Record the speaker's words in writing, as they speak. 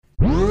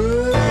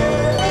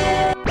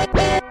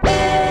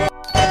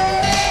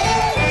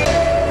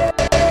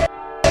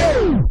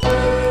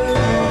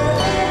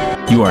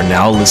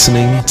now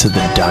listening to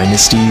the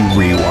Dynasty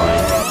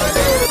Rewind.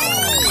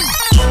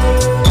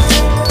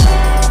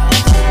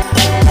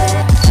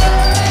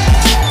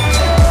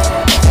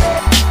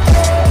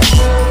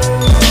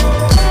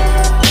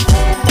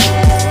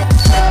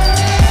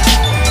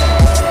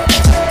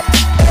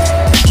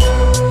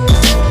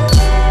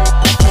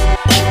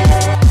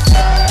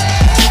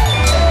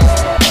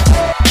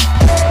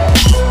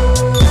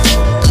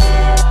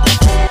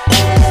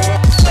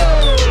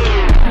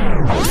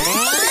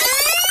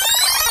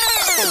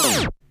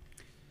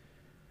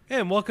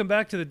 And welcome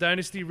back to the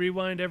Dynasty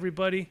Rewind,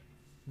 everybody.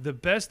 The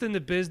best in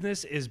the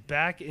business is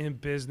back in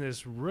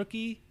business.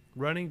 Rookie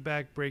running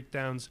back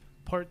breakdowns,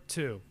 part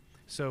 2.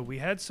 So we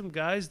had some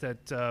guys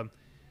that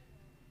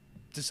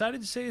decided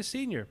to say a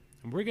senior,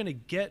 and we're going to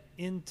get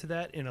into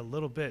that in a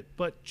little bit.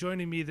 But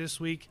joining me this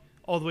week,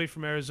 all the way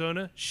from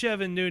Arizona,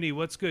 Chev and Nooney.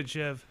 What's good,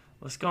 Chev?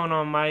 What's going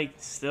on, Mike?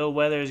 Still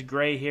weather is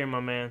great here,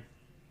 my man.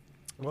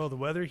 Well, the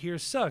weather here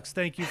sucks.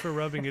 Thank you for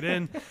rubbing it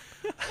in.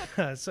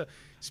 So,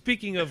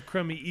 speaking of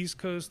crummy East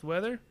Coast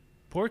weather,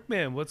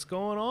 Porkman, what's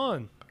going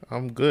on?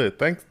 I'm good.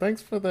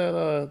 Thanks for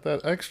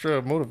that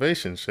extra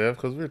motivation, Chef,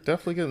 because we're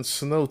definitely getting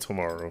snow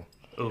tomorrow.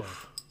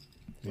 Oof.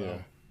 Yeah.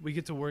 Well, we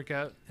get to work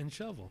out and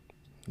shovel.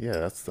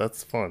 Yeah,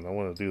 that's fun. I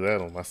want to do that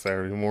on my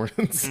Saturday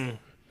mornings.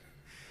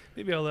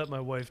 Maybe I'll let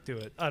my wife do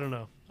it. I don't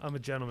know. I'm a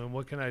gentleman.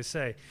 What can I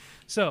say?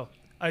 So,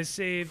 I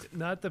saved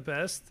not the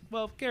best.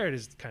 Well, Garret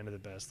is kind of the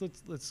best.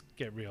 Let's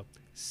get real.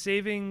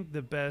 Saving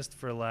the best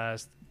for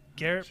last.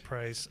 Garret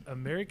Price,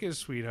 America's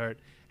sweetheart,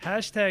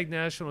 hashtag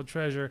national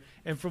treasure,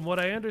 and from what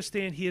I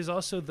understand, he is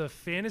also the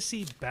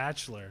fantasy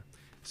bachelor.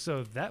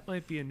 So that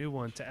might be a new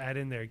one to add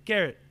in there.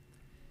 Garret,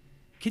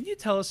 can you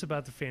tell us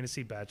about the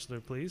fantasy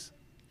bachelor, please?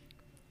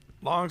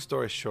 Long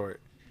story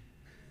short,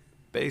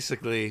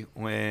 basically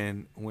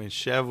when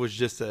Chev was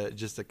just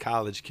a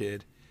college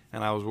kid,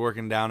 and I was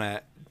working down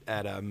at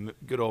a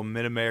good old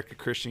Mid-America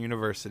Christian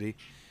University,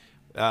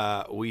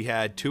 we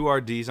had 2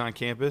 RDs on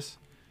campus.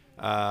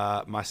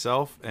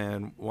 Myself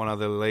and one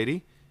other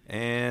lady,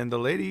 and the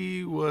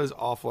lady was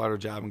awful at her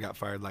job and got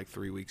fired like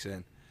 3 weeks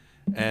in.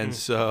 And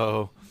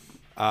so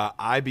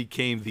I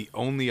became the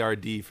only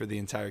RD for the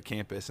entire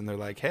campus, and they're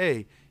like,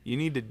 hey, you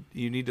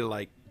need to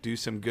like do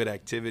some good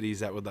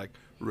activities that would like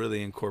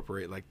really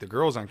incorporate like the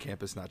girls on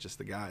campus, not just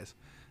the guys.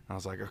 And I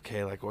was like,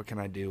 okay, like what can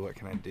I do?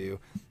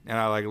 And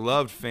I like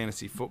loved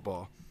fantasy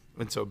football.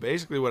 And so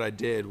basically what I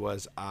did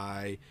was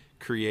I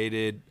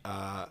created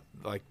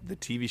like the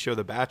TV show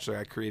The Bachelor.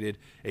 I created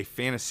a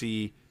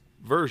fantasy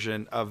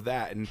version of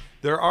that, and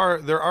there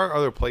are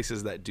other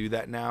places that do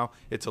that now.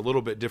 It's a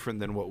little bit different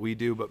than what we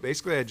do, but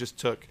basically I just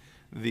took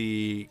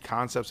the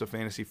concepts of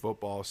fantasy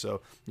football.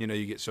 So you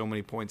get so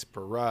many points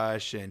per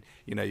rush, and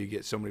you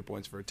get so many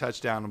points for a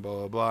touchdown, and blah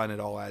blah blah, and it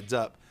all adds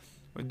up.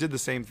 I did the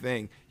same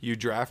thing. You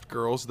draft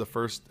girls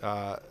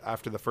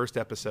after the first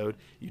episode.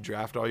 You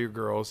draft all your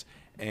girls,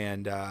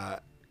 and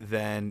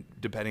then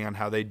depending on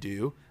how they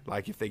do,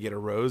 like if they get a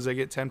rose, they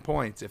get 10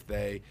 points. If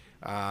they,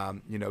 go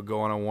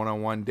on a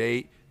one-on-one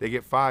date, they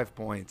get 5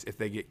 points. If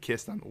they get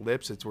kissed on the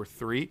lips, it's worth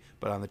 3,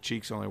 but on the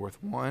cheeks, only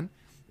worth 1.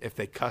 If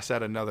they cuss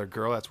at another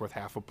girl, that's worth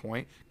half a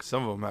point. 'Cause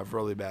some of them have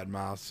really bad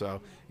mouths,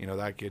 so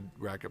that could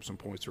rack up some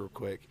points real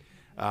quick.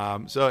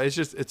 So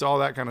it's all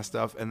that kind of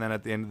stuff. And then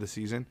at the end of the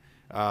season,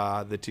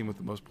 the team with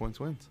the most points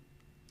wins.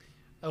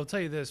 I'll tell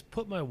you this: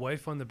 put my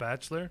wife on The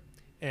Bachelor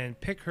and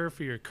pick her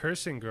for your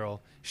cursing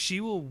girl.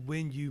 She will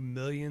win you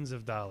millions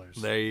of dollars.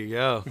 There you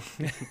go.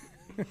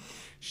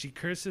 She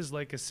curses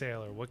like a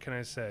sailor. What can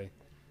I say?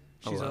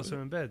 She's also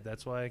in bed.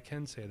 That's why I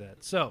can say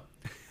that. So,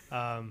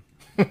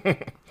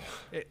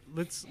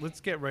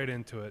 let's get right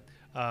into it.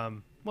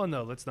 Well,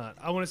 no, let's not.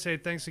 I want to say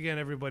thanks again,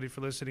 everybody,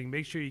 for listening.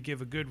 Make sure you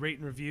give a good rate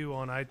and review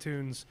on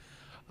iTunes.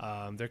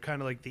 They're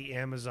kind of like the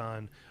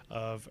Amazon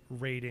of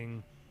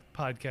rating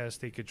podcasts.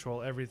 They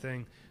control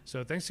everything.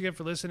 So thanks again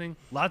for listening.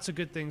 Lots of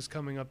good things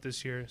coming up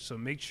this year, so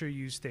make sure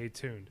you stay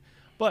tuned.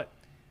 But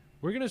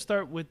we're going to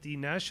start with the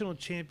national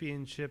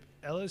championship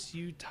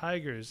LSU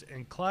Tigers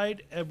and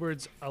Clyde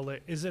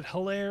Edwards-Helaire. Is it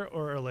Hilaire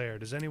or Hilaire?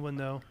 Does anyone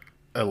know?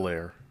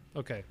 Hilaire.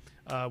 Okay.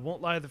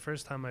 Won't lie, the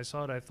first time I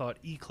saw it, I thought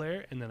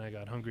Eclair, and then I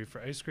got hungry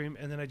for ice cream,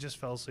 and then I just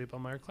fell asleep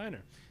on my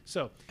recliner.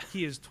 So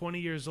he is 20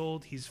 years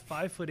old. He's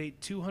 5'8",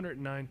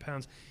 209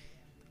 pounds.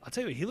 I'll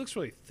tell you what, he looks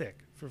really thick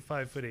for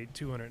 5'8",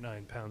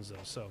 209 pounds, though.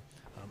 So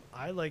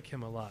I like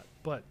him a lot.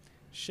 But,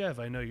 Chev,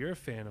 I know you're a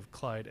fan of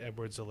Clyde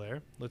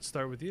Edwards-Helaire. Let's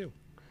start with you.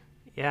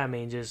 Yeah, I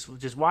mean,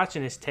 just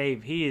watching his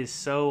tape, he is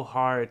so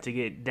hard to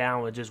get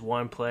down with just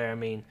one player. I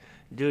mean,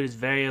 dude is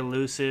very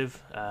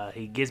elusive.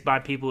 He gets by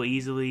people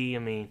easily. I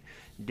mean,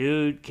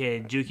 dude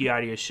can juke you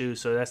out of your shoes,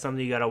 so that's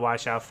something you got to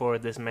watch out for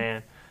with this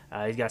man.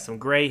 He's got some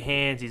great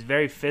hands. He's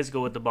very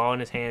physical with the ball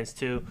in his hands,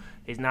 too.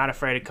 He's not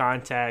afraid of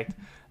contact.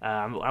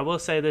 I will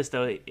say this,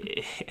 though.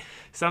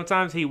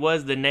 Sometimes he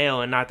was the nail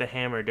and not the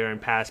hammer during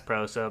pass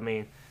pro. So, I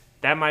mean,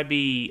 that might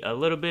be a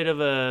little bit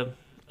of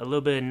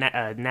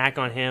knack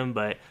on him,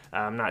 but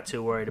I'm not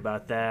too worried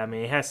about that. I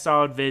mean, he has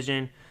solid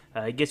vision.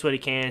 He gets what he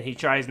can. He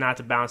tries not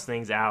to bounce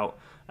things out.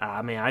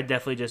 I mean, I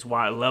definitely just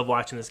love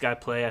watching this guy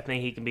play. I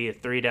think he can be a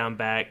 3-down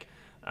back.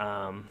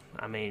 I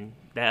mean,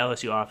 that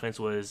LSU offense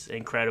was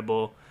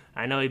incredible.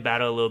 I know he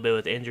battled a little bit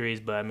with injuries,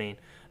 but I mean,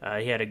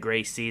 he had a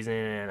great season,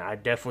 and I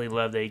definitely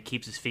love that he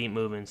keeps his feet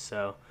moving.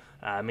 So,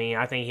 I mean,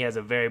 I think he has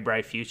a very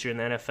bright future in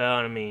the NFL.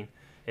 And I mean,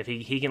 if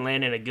he can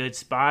land in a good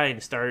spot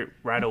and start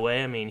right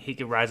away, I mean, he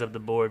could rise up the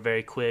board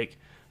very quick.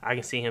 I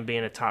can see him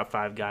being a top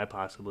 5 guy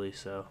possibly.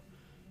 So,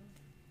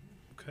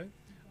 Okay.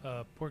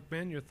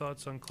 Porkman, your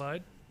thoughts on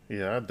Clyde?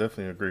 Yeah, I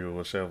definitely agree with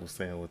what Chev was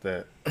saying with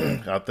that.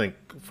 I think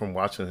from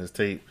watching his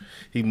tape,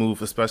 he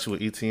moved, especially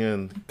with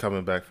ETN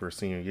coming back for a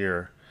senior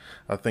year.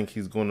 I think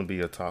he's going to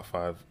be a top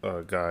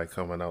 5 guy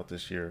coming out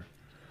this year.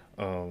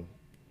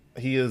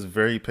 He is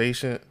very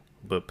patient,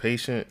 but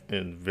patient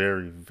and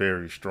very,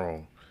 very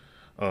strong.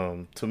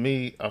 To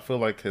me, I feel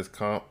like his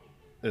comp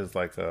is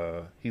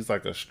he's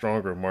like a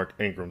stronger Mark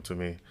Ingram to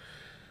me,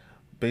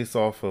 based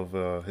off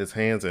of his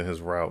hands and his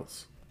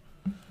routes.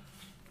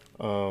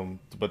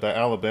 But that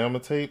Alabama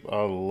tape,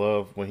 I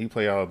love when he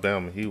played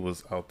Alabama. He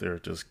was out there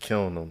just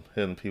killing them,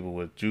 hitting people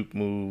with juke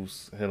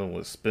moves, hitting them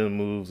with spin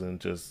moves, and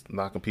just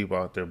knocking people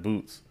out their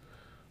boots.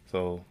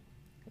 So,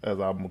 as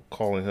I'm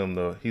calling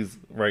him, he's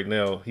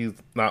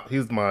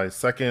my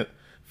second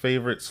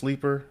favorite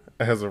sleeper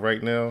as of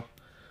right now,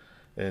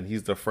 and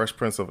he's the Fresh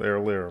Prince of Air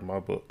in my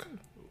book.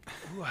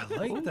 Ooh, I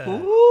like that.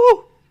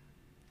 Ooh.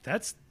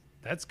 That's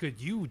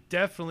good. You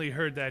definitely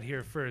heard that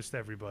here first,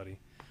 everybody.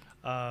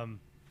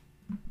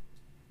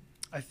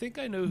 I think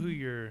I know who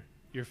your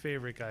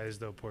favorite guy is,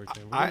 though,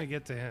 Portman. We're gonna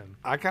get to him.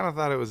 I kind of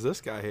thought it was this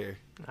guy here.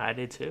 I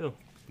did too.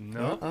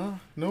 No,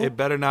 No, It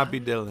better not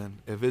be Dylan.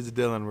 If it's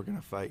Dylan, we're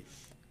gonna fight.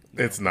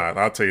 it's not.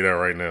 I'll tell you that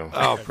right now.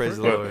 Oh, praise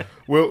the Lord.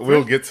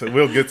 We'll get to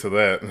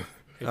that.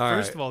 Hey, All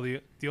first right. of all,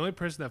 the only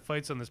person that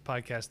fights on this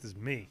podcast is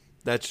me.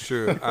 That's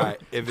true. All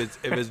right. If it's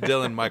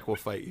Dylan, Mike will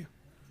fight you.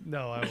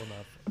 No, I will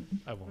not.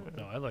 I won't.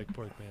 No, I like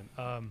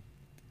Porkman.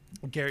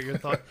 Garrett, your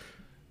thought.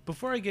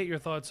 Before I get your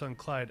thoughts on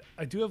Clyde,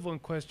 I do have one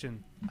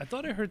question. I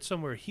thought I heard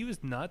somewhere he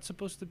was not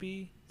supposed to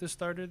be the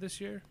starter this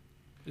year.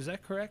 Is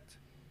that correct?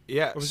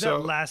 Yeah. Or was so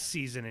that last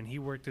season and he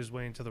worked his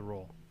way into the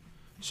role?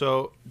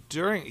 So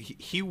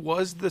he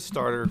was the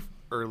starter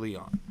early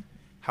on.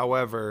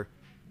 However,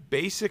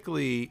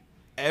 basically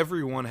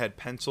everyone had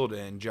penciled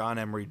in John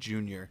Emery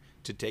Jr.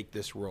 to take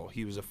this role.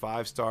 He was a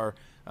 5-star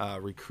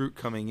recruit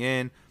coming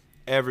in.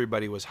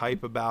 Everybody was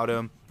hype about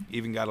him.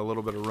 Even got a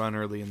little bit of run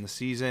early in the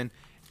season.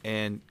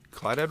 And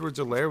Clyde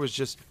Edwards-Helaire was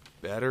just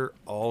better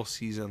all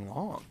season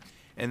long.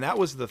 And that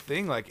was the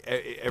thing. Like,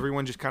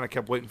 everyone just kind of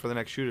kept waiting for the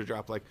next shoe to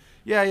drop. Like,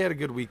 yeah, he had a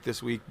good week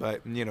this week,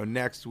 but,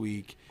 next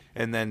week,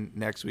 and then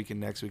next week, and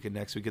next week, and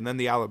next week. And then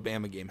the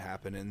Alabama game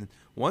happened. And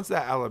once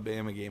that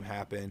Alabama game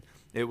happened,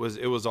 it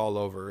was all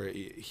over.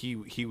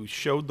 He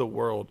showed the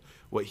world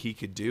what he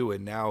could do.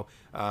 And now,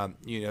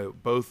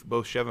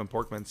 both Chev and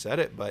Porkman said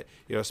it, but,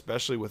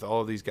 especially with all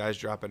of these guys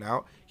dropping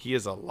out, he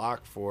is a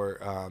lock for,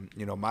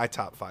 my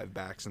top 5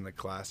 backs in the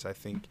class. I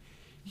think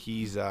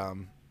he's,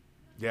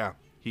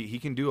 He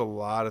can do a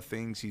lot of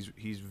things.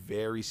 He's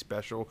very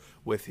special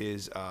with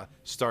his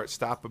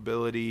start-stop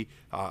ability,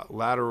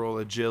 lateral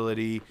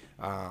agility,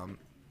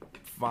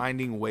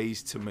 finding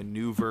ways to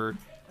maneuver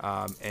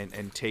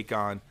and take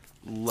on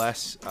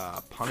less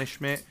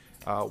punishment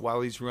while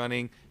he's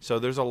running. So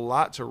there's a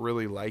lot to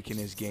really like in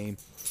his game.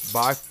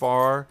 By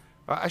far,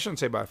 I shouldn't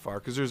say by far,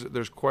 because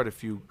there's quite a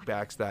few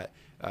backs that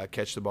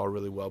catch the ball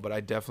really well, but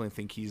I definitely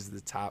think he's the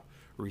top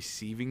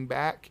receiving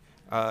back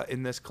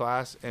in this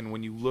class. And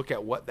when you look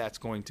at what that's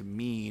going to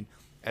mean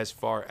as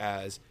far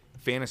as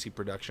fantasy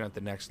production at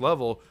the next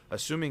level,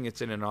 assuming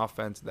it's in an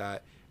offense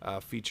that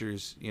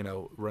features,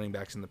 running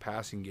backs in the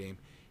passing game,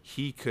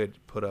 he could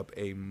put up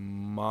a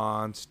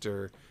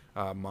monster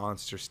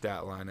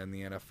stat line in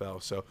the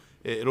NFL. So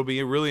it'll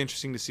be really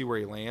interesting to see where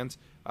he lands.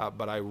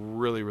 But I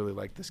really, really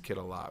like this kid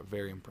a lot.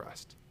 Very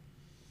impressed.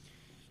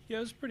 Yeah,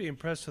 I was pretty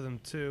impressed with him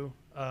too.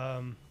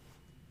 What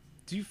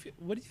do you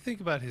think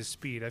about his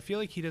speed? I feel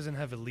like he doesn't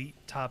have elite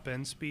top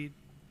end speed.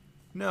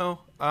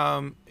 No,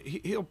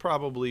 he'll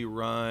probably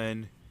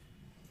run,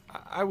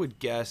 I would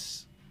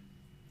guess,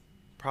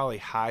 probably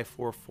high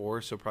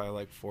 4.4, so probably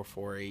like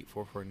 4.48,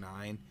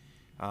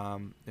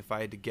 4.49. If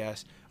I had to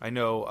guess, I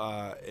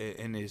know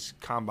in his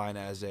combine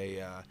as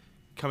a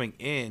coming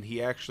in,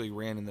 he actually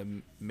ran in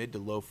the mid to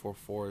low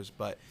 4.4s,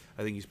 but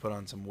I think he's put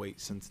on some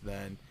weight since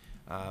then.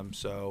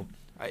 So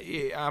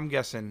I'm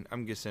guessing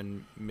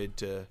mid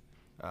to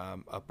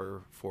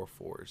upper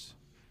 4.4s,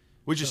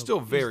 which is still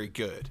very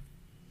good.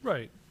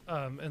 Right.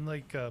 And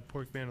like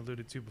Porkman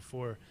alluded to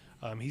before,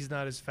 he's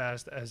not as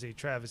fast as a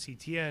Travis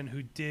Etienne,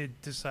 who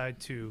did decide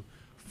to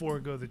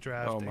forego the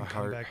draft and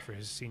come back for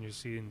his senior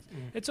season.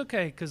 It's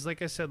okay, because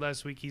like I said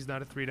last week, he's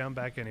not a 3-down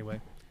back anyway.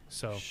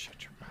 So Shut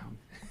your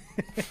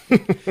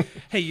mouth.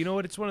 Hey, you know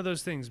what? It's one of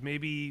those things.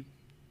 Maybe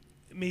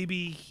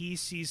he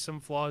sees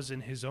some flaws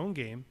in his own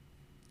game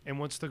and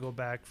wants to go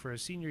back for a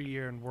senior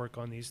year and work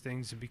on these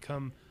things and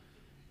become,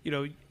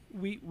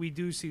 we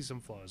do see some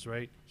flaws,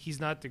 right? He's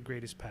not the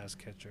greatest pass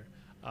catcher.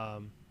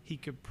 he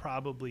could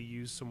probably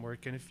use some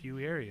work in a few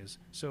areas.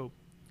 So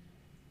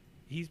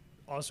he's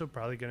also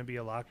probably going to be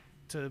a lock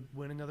to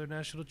win another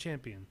national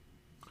champion.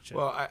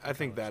 Well, I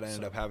think that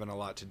ended up having a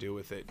lot to do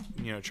with it.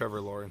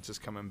 Trevor Lawrence is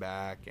coming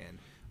back, and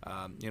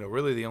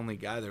really the only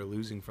guy they're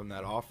losing from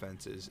that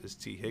offense is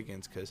T.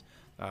 Higgins, because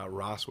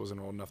Ross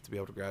wasn't old enough to be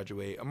able to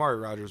graduate. Amari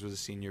Rodgers was a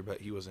senior,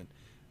 but he wasn't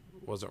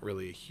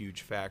really a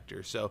huge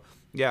factor. So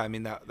yeah, I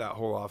mean that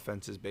whole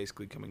offense is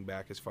basically coming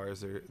back as far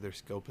as their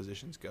skill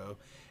positions go.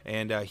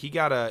 And he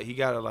got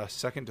a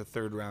second to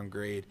third round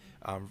grade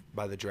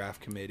by the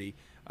draft committee,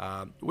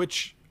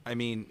 which, I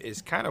mean,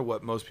 is kind of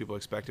what most people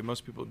expected.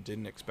 Most people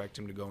didn't expect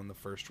him to go in the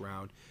first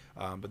round,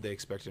 but they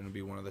expected him to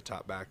be one of the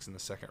top backs in the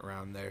second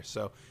round there.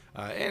 So,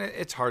 and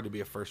it's hard to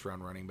be a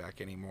first-round running back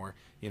anymore.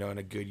 In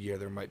a good year,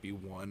 there might be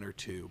one or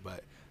two,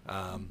 but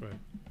Right.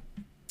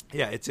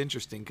 yeah, it's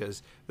interesting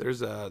because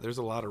there's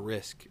a lot of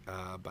risk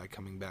by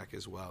coming back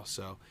as well.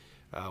 So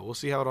we'll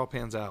see how it all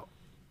pans out.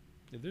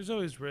 Yeah, there's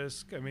always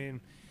risk. I mean,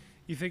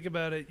 you think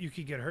about it, you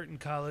could get hurt in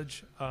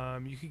college.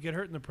 You could get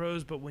hurt in the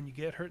pros, but when you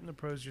get hurt in the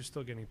pros, you're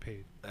still getting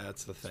paid.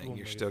 That's the That's thing. one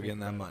You're way to still think getting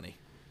that about it. money.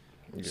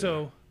 Yeah.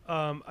 So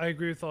I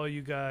agree with all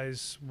you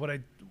guys.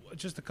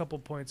 Just a couple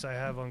points I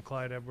have on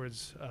Clyde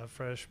Edwards,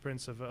 Fresh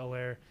Prince of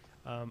Bel-Air.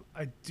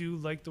 I do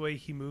like the way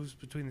he moves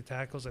between the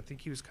tackles. I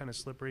think he was kind of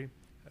slippery.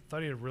 I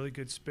thought he had a really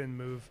good spin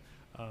move.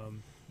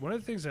 One of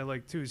the things I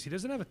like, too, is he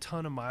doesn't have a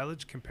ton of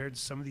mileage compared to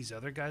some of these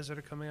other guys that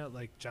are coming out,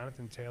 like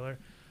Jonathan Taylor.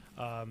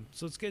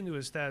 So let's get into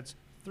his stats.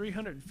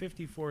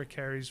 354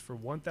 carries for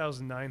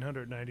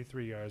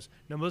 1,993 yards.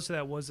 Now, most of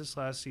that was this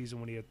last season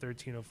when he had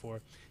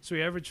 1,304. So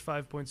he averaged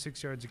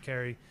 5.6 yards a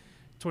carry,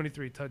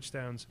 23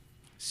 touchdowns,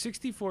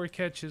 64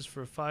 catches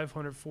for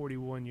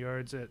 541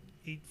 yards at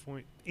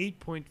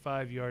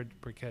 8.5 yard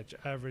per catch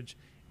average,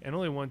 and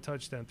only one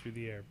touchdown through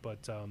the air.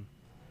 But,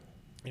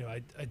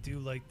 I do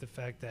like the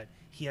fact that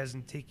he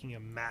hasn't taken a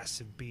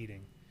massive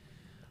beating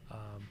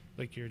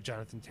like your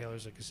Jonathan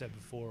Taylors, like I said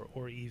before,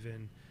 or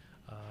even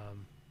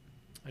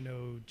I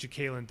know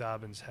Ja'Kalen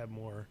Dobbins had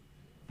more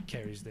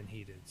carries than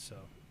he did. So,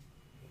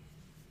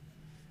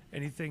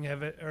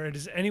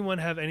 does anyone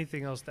have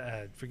anything else to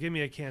add? Forgive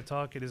me, I can't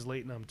talk. It is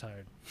late and I'm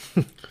tired.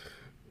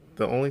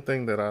 The only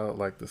thing that I would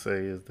like to say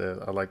is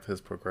that I liked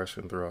his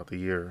progression throughout the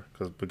year,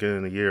 because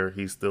beginning of the year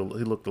he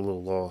looked a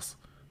little lost,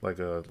 like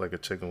a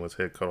chicken with his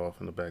head cut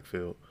off in the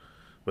backfield.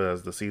 But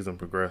as the season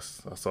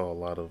progressed, I saw a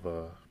lot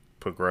of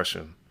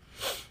progression,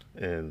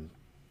 and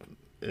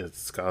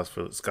it's sky's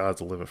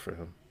the limit for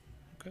him.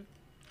 Okay.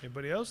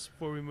 Anybody else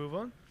before we move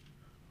on?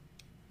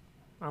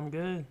 I'm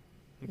good.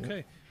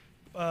 Okay.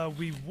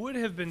 We would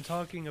have been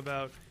talking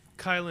about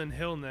Kylan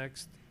Hill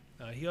next.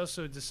 He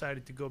also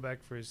decided to go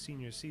back for his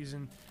senior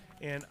season.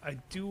 And I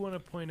do want to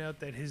point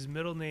out that his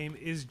middle name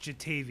is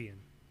Jatavian,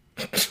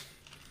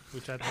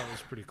 which I thought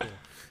was pretty cool.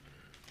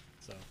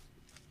 So,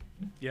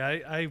 yeah,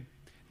 I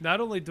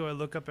not only do I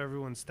look up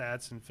everyone's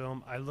stats in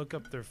film, I look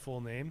up their full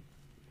name.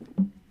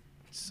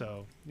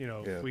 So,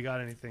 Yeah. if we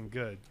got anything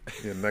good.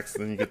 Yeah, next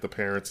then you get the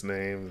parents'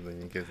 names, and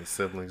then you get the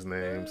siblings'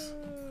 names.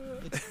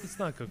 Let's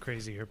not go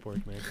crazy here,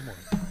 Pork Man. Come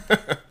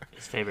on.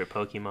 His favorite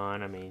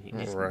Pokemon. I mean, you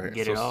just Right.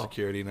 get it Social all.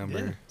 security number.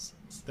 Yeah.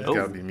 It's Oh.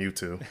 got to be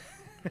Mewtwo.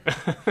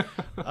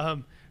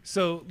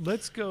 So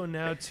let's go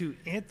now to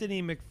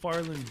Anthony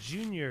McFarland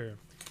Jr.,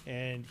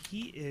 and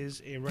he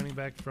is a running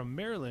back from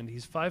Maryland.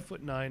 He's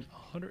 5'9",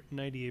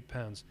 198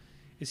 pounds.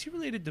 Is he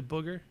related to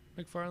Booger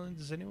McFarland?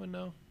 Does anyone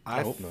know?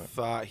 I hope not.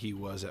 thought he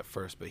was at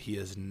first, but he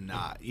is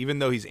not. Even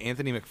though he's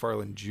Anthony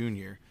McFarland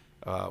Jr.,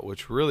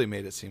 which really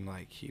made it seem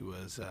like he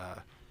was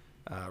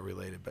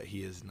related, but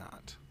he is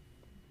not.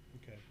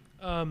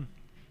 Okay.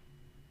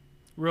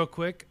 Real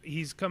quick,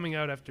 he's coming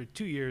out after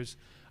 2 years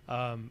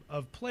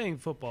of playing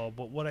football,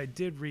 but what I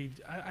did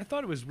read, I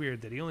thought it was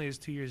weird that he only has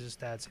 2 years of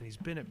stats, and he's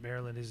been at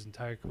Maryland his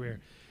entire career.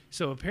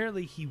 So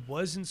apparently he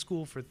was in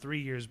school for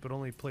 3 years, but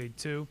only played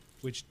 2,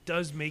 which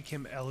does make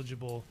him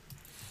eligible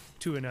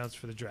to announce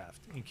for the draft,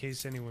 in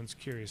case anyone's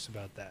curious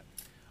about that.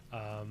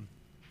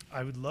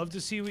 I would love to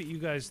see what you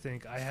guys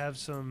think. I have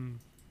some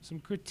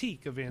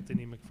critique of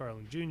Anthony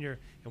McFarland Jr.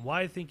 and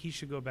why I think he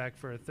should go back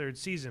for a third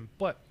season.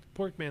 But,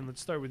 Porkman, let's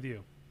start with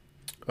you.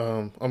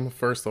 I'm gonna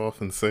first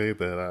off and say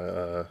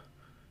that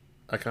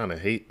I kind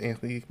of hate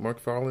Anthony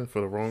McFarland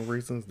for the wrong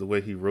reasons. The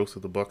way he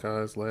roasted the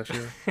Buckeyes last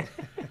year,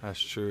 That's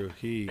true.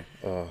 He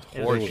it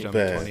torched was them in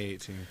bad.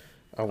 2018.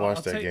 I watched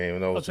I'll that tell you- game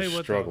and I I'll was tell you just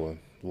what, though. struggling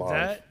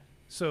live.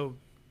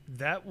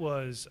 That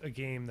was a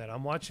game that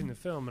I'm watching the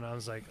film and I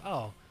was like,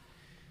 oh,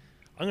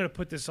 I'm going to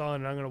put this on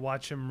and I'm going to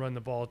watch him run the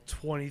ball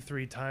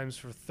 23 times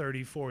for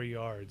 34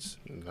 yards.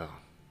 No,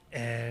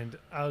 And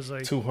I was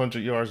like,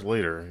 200 yards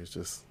later, he's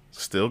just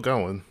still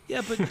going.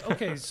 yeah, but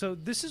okay, so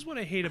this is what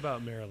I hate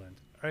about Maryland,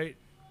 right?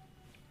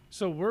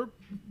 So we're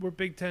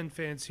Big Ten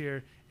fans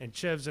here, and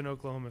Chev's an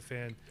Oklahoma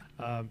fan.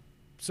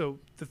 So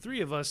the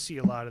three of us see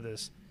a lot of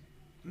this.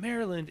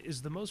 Maryland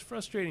is the most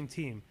frustrating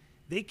team.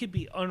 They could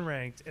be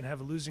unranked and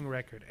have a losing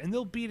record, and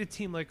they'll beat a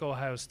team like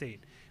Ohio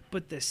State.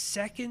 But the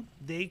second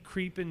they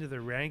creep into the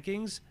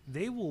rankings,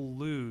 they will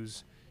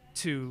lose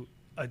to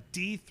a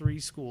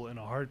D3 school in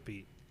a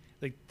heartbeat.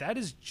 Like, that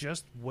is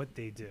just what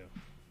they do.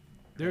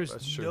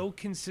 There's no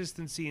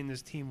consistency in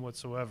this team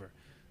whatsoever.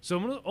 So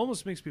it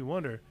almost makes me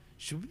wonder,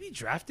 should we be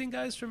drafting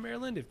guys from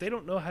Maryland if they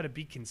don't know how to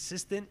be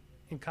consistent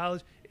in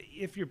college?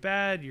 If you're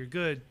bad, you're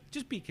good.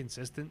 Just be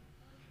consistent.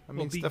 I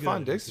mean,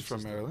 Stephon Diggs is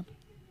from Maryland.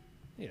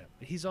 Yeah,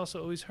 but he's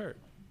also always hurt.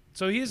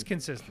 So he is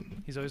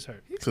consistent. He's always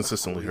hurt. He's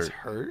consistently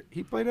hurt.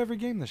 He played every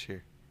game this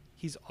year.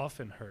 He's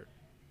often hurt.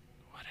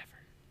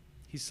 Whatever.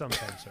 He's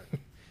sometimes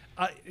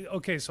hurt.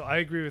 Okay, so I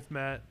agree with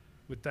Matt,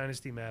 with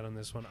Dynasty Matt on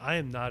this one. I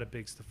am not a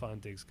big Stephon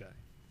Diggs guy.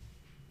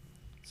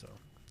 So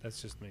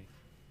that's just me.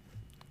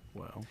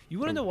 Well, you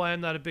want to know why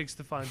I'm not a big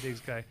Stephon Diggs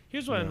guy?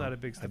 Here's why I'm not a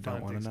big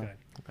Stephon Diggs guy.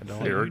 I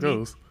don't. Here it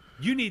goes.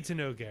 You need to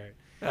know, Garrett.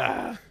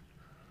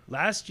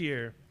 Last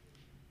year,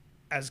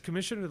 as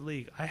commissioner of the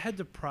league, I had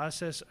to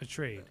process a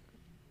trade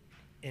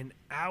an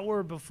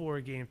hour before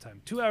game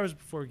time, 2 hours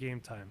before game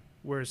time,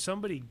 where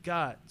somebody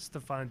got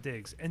Stephon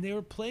Diggs, and they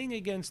were playing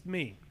against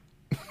me.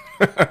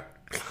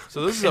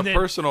 So this is a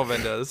personal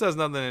vendetta. This has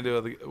nothing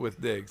to do with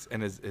Diggs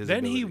and his Then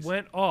abilities. he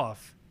went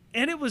off,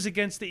 and it was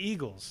against the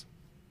Eagles.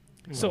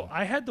 So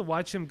I had to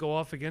watch him go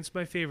off against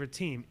my favorite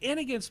team and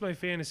against my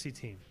fantasy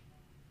team.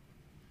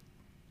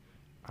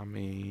 I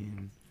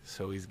mean,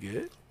 so he's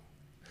good?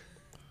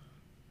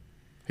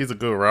 He's a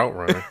good route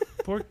runner.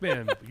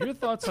 Porkman, your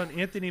thoughts on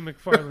Anthony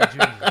McFarland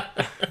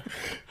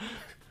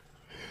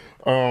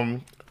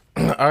Jr.?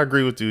 I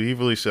agree with you. He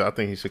really should. I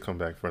think he should come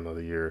back for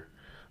another year.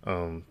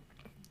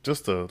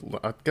 Just to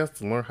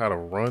learn how to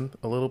run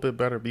a little bit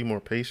better, be more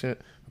patient.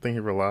 I think he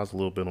relies a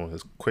little bit on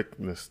his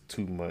quickness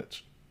too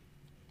much.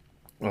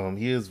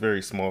 He is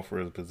very small for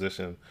his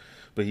position,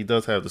 but he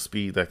does have the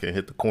speed that can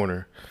hit the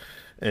corner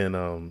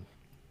and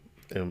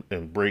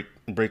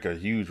break a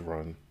huge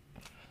run.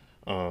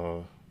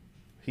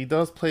 He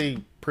does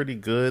play pretty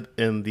good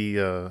in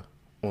the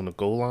on the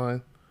goal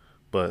line,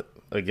 but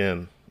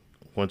again,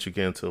 once you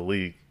get into the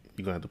league,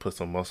 you're gonna have to put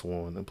some muscle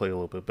on and play a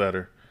little bit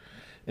better.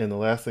 And the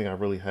last thing I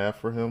really have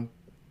for him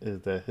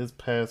is that his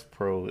pass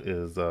pro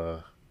is,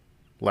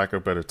 lack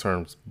of better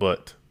terms,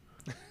 but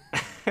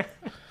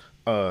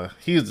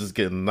he is just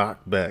getting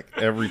knocked back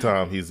every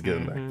time he's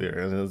getting back there,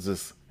 and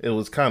it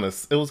was kind of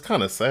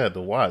sad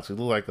to watch. It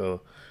looked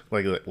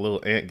like a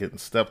little ant getting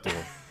stepped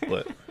on,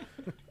 but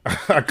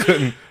I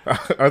couldn't.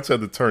 I just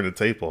had to turn the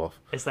tape off.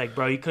 It's like,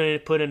 bro, you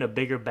couldn't put in a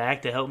bigger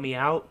back to help me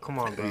out? Come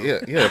on, bro.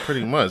 Yeah,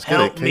 pretty much.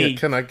 Help me.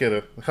 Can I get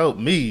a help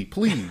me,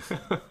 please?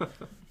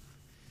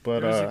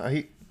 But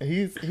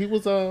he's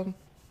the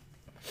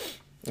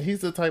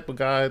type of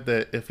guy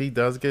that if he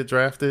does get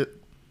drafted,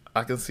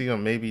 I can see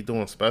him maybe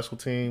doing special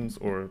teams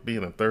or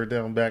being a third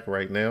down back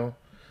right now.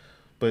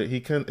 But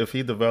he can, if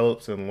he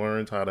develops and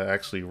learns how to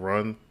actually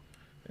run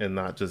and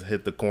not just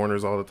hit the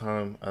corners all the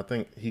time, I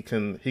think he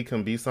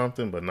can be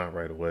something, but not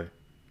right away.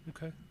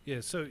 Okay. Yeah,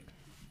 so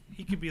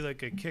he could be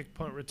like a kick,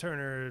 punt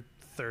returner,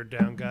 third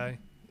down guy.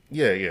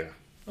 Yeah.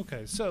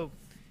 Okay, so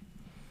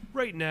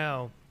right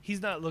now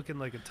he's not looking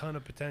like a ton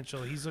of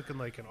potential. He's looking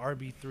like an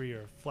RB3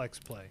 or flex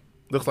play.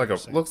 Looks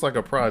like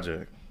a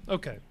project.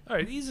 Okay. All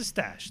right. He's a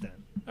stash then.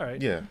 All right.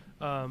 Yeah.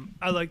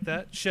 I like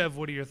that. Chev,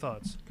 what are your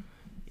thoughts?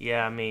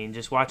 Yeah, I mean,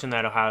 just watching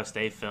that Ohio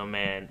State film,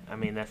 man, I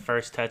mean, that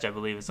first touch, I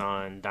believe, is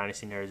on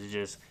Dynasty Nerds. Is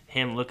just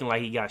him looking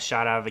like he got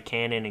shot out of a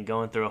cannon and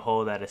going through a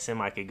hole that a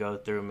semi could go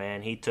through,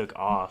 man. He took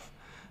off.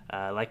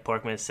 Like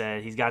Porkman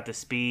said, he's got the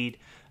speed.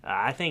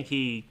 I think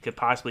he could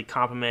possibly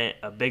complement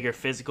a bigger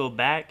physical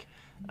back.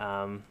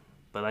 But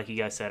like you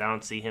guys said, I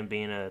don't see him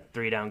being a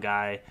three-down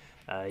guy.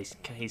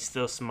 He's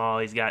still small.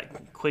 He's got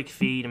quick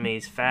feet. I mean,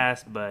 he's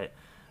fast, but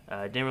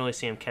didn't really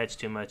see him catch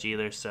too much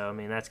either. So, I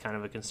mean, that's kind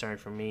of a concern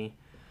for me.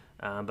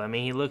 But, I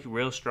mean, he looked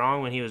real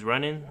strong when he was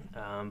running,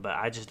 but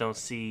I just don't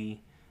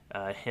see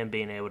him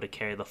being able to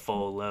carry the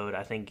full load.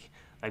 I think,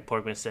 like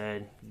Porkman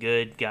said,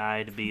 good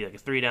guy to be like a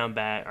three-down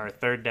back or a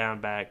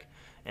third-down back,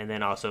 and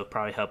then also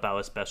probably help out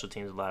with special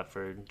teams a lot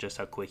for just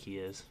how quick he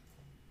is.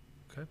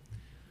 Okay.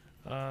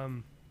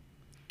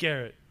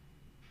 Garrett.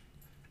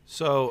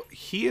 So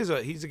he's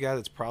a guy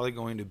that's probably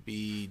going to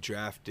be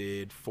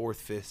drafted 4th,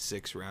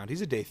 5th, 6th round.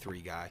 He's a day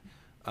 3 guy.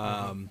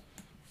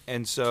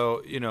 And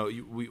so,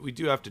 we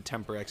do have to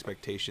temper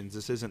expectations.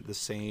 This isn't the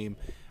same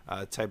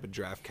type of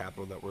draft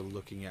capital that we're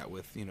looking at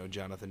with,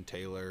 Jonathan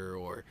Taylor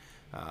or,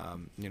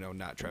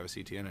 not Travis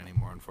Etienne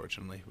anymore,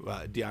 unfortunately.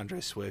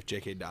 DeAndre Swift,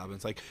 J.K.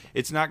 Dobbins. Like,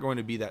 it's not going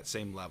to be that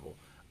same level.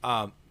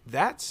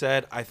 That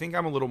said, I think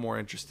I'm a little more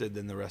interested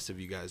than the rest of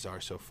you guys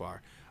are so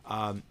far.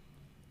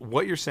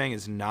 What you're saying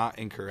is not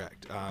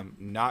incorrect.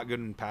 Not good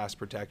in pass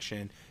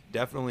protection,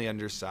 definitely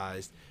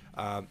undersized.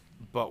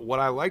 But what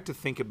I like to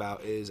think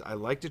about is I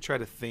like to try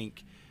to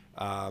think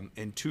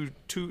in two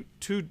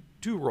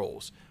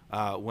roles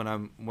when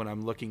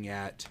I'm looking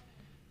at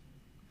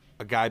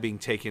a guy being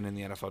taken in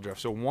the NFL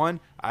draft. So one,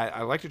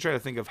 I like to try to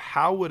think of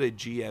how would a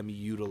GM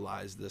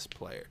utilize this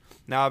player.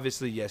 Now,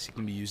 obviously, yes, he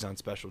can be used on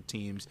special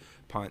teams,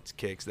 punts,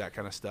 kicks, that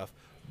kind of stuff.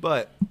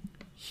 But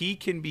he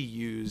can be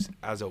used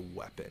as a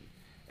weapon.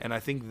 And I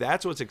think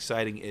that's what's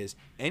exciting is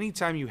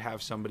anytime you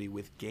have somebody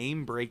with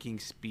game-breaking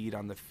speed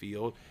on the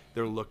field,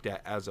 they're looked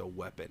at as a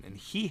weapon. And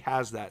he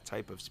has that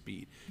type of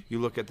speed. You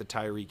look at the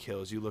Tyreek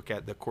Hills. You look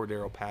at the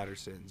Cordero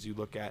Pattersons. You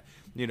look at,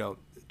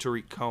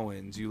 Tariq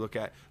Cohen's. You look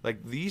at,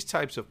 these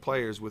types of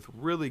players with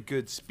really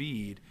good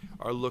speed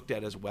are looked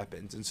at as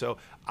weapons. And so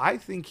I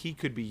think he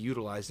could be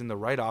utilized in the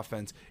right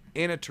offense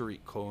in a Tariq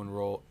Cohen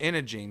role, in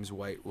a James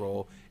White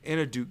role, in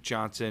a Duke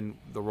Johnson,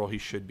 the role he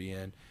should be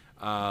in.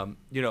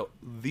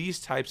 These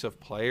types of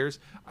players,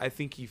 I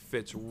think he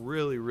fits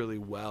really, really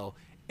well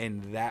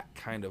in that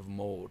kind of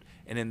mold.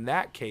 And in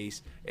that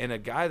case, and a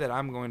guy that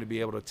I'm going to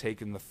be able to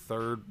take in the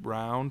third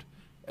round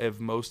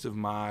of most of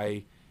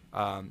my,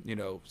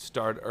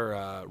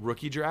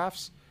 rookie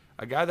drafts,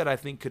 a guy that I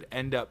think could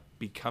end up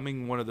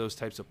becoming one of those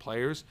types of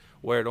players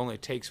where it only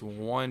takes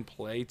one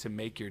play to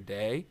make your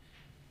day,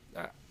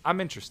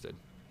 I'm interested.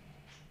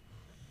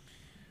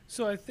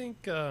 So I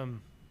think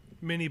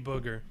Mini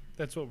Booger,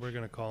 that's what we're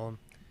going to call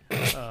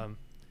him.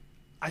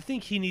 I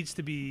think he needs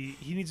to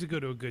go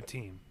to a good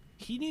team.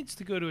 He needs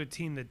to go to a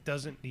team that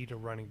doesn't need a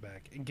running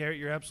back. And Garrett,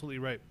 you're absolutely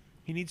right.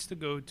 He needs to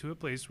go to a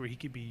place where he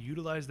could be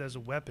utilized as a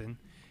weapon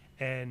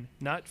and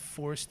not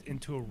forced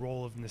into a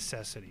role of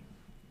necessity.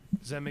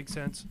 Does that make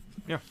sense?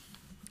 Yeah.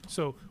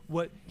 So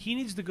he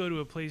needs to go to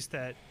a place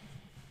that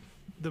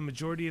the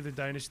majority of the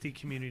dynasty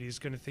community is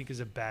going to think is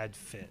a bad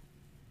fit.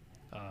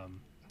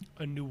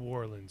 A New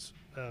Orleans,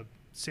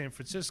 San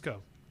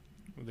Francisco.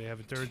 They have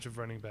a dirge of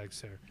running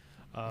backs there.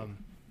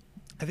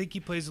 I think he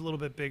plays a little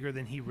bit bigger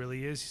than he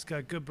really is. He's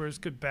got good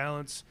burst, good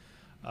balance,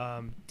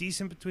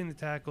 decent between the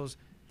tackles.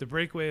 The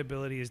breakaway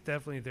ability is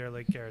definitely there,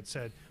 like Garrett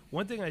said.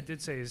 One thing I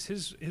did say is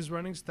his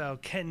running style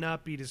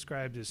cannot be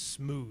described as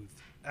smooth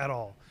at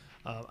all.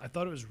 I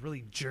thought it was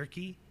really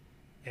jerky,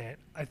 and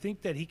I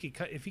think that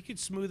if he could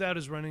smooth out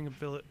his running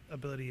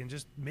ability and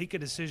just make a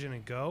decision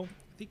and go,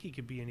 I think he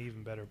could be an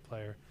even better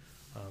player.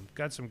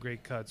 Got some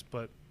great cuts,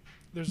 but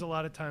there's a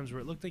lot of times where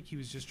it looked like he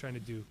was just trying to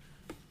do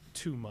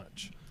too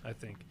much, I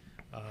think.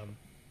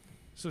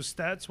 So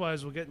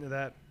stats-wise, we'll get into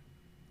that.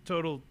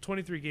 Total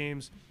 23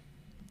 games.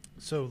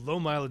 So low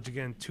mileage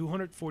again,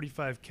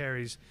 245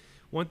 carries,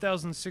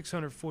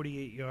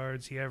 1,648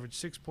 yards. He averaged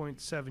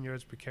 6.7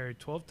 yards per carry,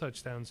 12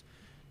 touchdowns,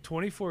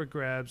 24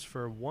 grabs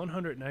for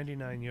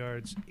 199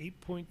 yards,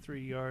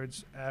 8.3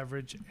 yards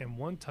average, and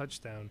 1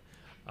 touchdown.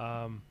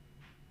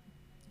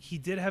 He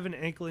did have an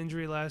ankle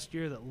injury last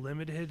year that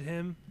limited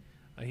him.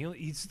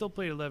 He still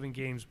played 11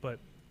 games, but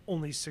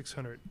only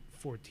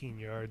 614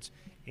 yards,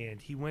 and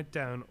he went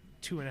down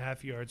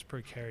 2.5 yards per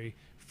carry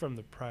from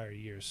the prior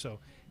year. So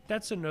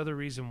that's another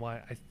reason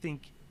why I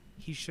think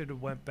he should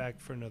have went back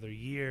for another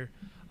year.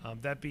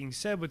 That being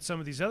said, with some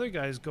of these other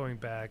guys going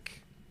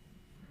back,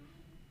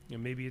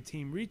 maybe a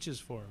team reaches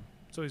for him.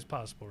 It's always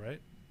possible,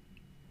 right?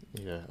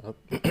 Yeah,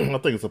 I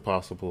think it's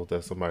possible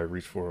that somebody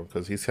reach for him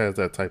because he has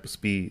that type of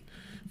speed.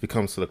 If he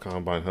comes to the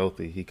combine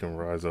healthy, he can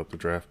rise up the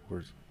draft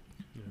boards.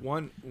 Yeah.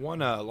 One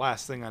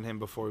last thing on him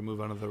before we move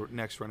on to the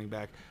next running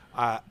back.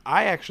 I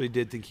actually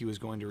did think he was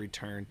going to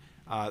return.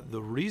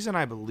 The reason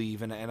I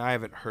believe, and I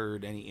haven't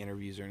heard any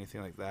interviews or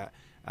anything like that,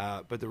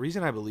 but the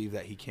reason I believe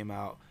that he came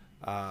out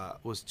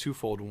was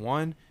twofold.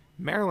 One,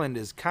 Maryland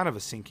is kind of a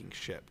sinking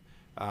ship.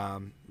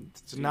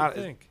 It's not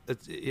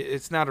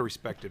a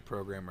respected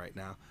program right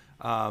now.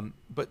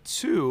 But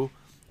two,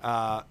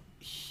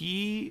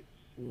 he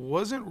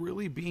wasn't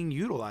really being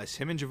utilized.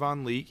 Him and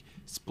Javon Leake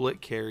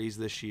split carries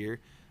this year,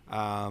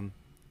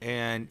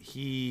 and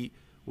he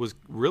was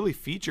really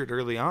featured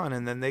early on,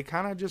 and then they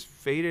kind of just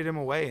faded him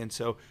away. And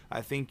so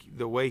I think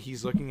the way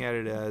he's looking at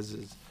it as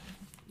is,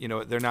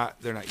 they're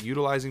not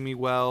utilizing me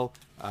well,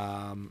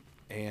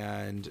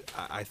 and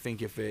I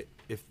think if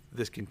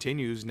this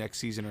continues next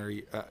season or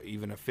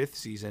even a fifth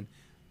season,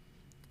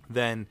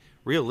 then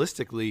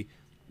realistically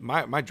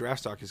my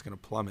draft stock is going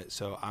to plummet.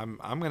 So I'm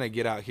going to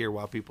get out here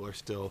while people are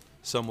still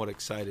somewhat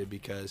excited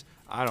because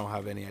I don't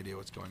have any idea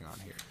what's going on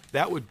here.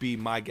 That would be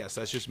my guess.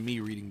 That's just me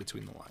reading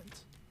between the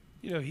lines.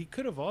 He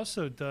could have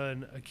also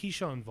done a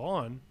Keyshawn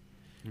Vaughn,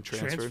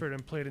 transferred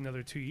and played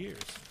another 2 years.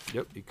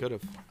 Yep, he could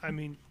have. I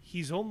mean,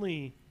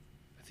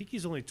 I think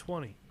he's only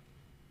 20.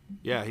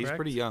 Yeah, he's correct?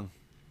 pretty young.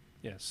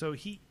 Yeah, so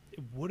it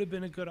would have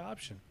been a good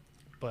option.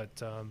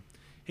 But,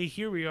 hey,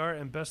 here we are,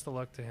 and best of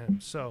luck to him.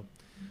 So,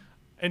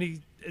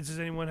 does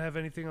anyone have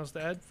anything else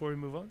to add before we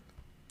move on?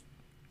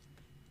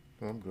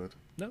 I'm good.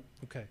 No?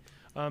 Okay.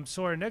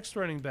 So our next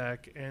running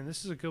back, and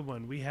this is a good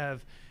one, we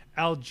have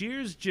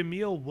Algiers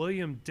Jameel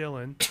William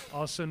Dillon,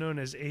 also known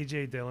as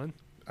A.J. Dillon.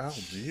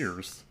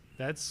 Algiers?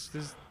 That's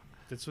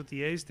what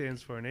the A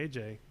stands for in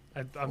A.J.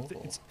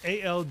 It's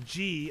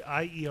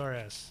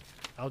Algiers.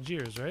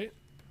 Algiers, right?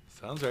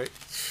 Sounds right.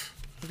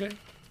 Okay.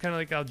 Kind of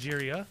like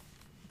Algeria,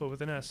 but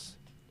with an S.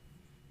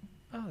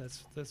 Oh,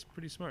 that's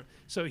pretty smart.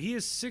 So he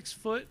is 6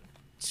 foot,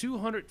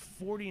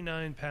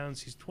 249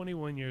 pounds. He's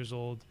 21 years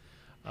old.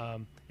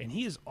 And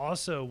he is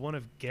also one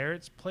of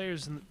Garrett's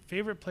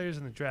favorite players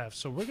in the draft.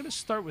 So we're going to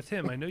start with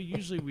him. I know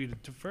usually we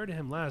defer to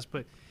him last,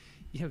 but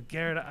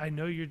Garrett, I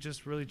know you're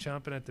just really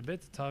chomping at the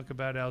bit to talk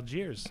about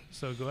Algiers,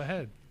 so go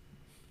ahead.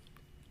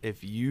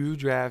 If you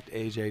draft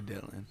A.J.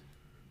 Dillon,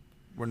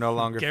 we're no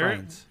longer Garrett,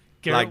 friends.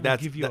 Garrett will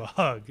give you a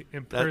hug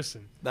in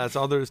person. That's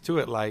all there is to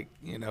it. I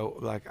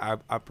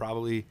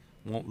probably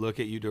won't look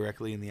at you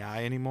directly in the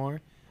eye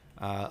anymore.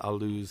 I'll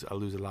lose a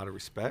lot of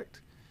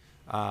respect.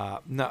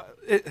 No,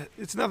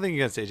 it's nothing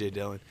against A.J.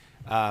 Dillon.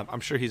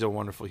 I'm sure he's a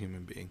wonderful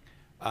human being.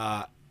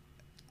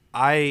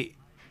 I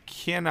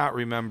cannot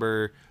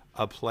remember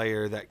a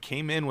player that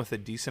came in with a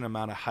decent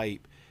amount of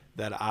hype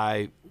that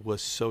I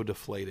was so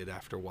deflated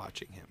after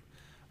watching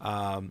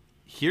him.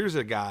 Here's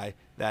a guy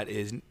that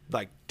is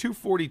like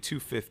 240,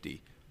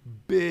 250,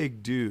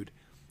 big dude.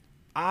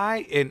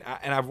 And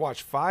I've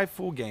watched 5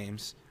 full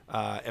games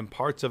and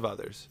parts of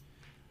others.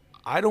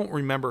 I don't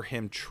remember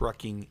him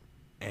trucking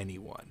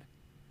anyone.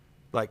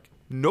 Like,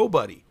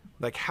 nobody.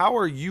 Like, how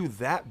are you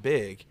that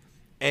big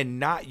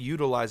and not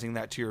utilizing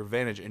that to your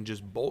advantage and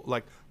just bolt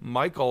like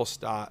Mike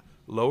Allstott,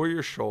 lower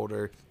your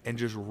shoulder and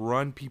just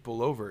run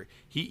people over?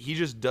 He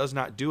just does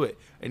not do it.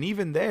 And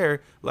even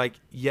there, like,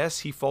 yes,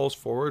 he falls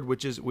forward,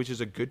 which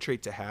is a good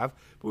trait to have.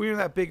 But when you're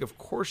that big, of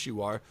course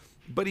you are.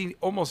 But he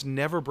almost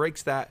never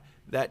breaks that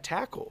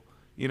tackle.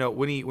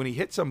 When he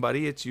hits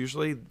somebody, it's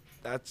usually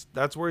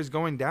that's where he's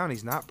going down.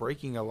 He's not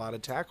breaking a lot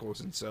of tackles.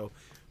 And so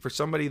for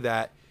somebody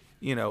that,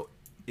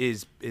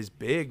 is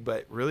big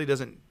but really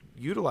doesn't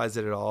utilize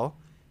it at all,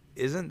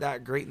 isn't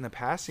that great in the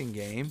passing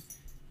game.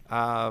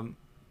 I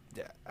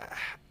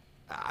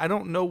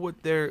don't know what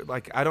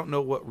I don't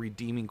know what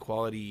redeeming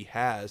quality he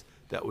has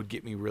that would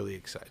get me really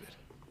excited.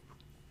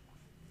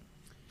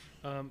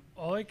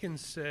 All I can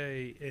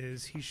say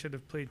is he should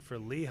have played for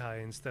Lehigh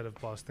instead of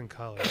Boston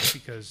College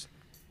because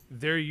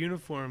their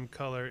uniform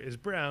color is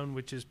brown,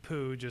 which is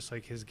poo, just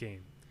like his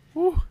game.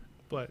 Woo.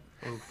 But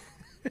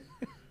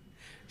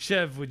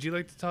Chev, would you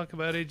like to talk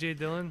about A.J.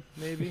 Dillon,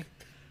 maybe?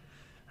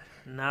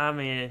 Nah, I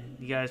mean,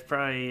 you guys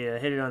probably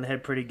hit it on the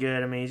head pretty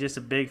good. I mean, he's just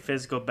a big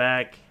physical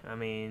back. I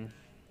mean,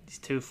 he's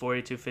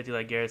 240, 250,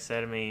 like Garrett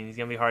said. I mean, he's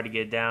going to be hard to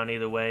get down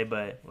either way.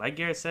 But like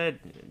Garrett said,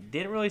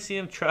 didn't really see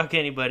him truck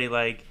anybody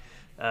like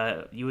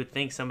you would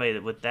think somebody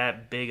with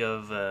that big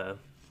of a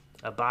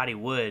body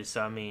would.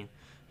 So, I mean,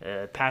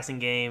 passing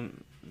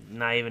game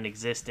not even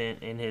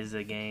existent in his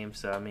game.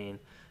 So, I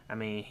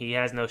mean, he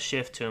has no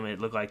shift to him, it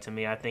looked like to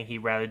me. I think he'd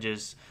rather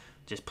just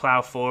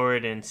plow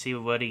forward and see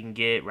what he can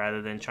get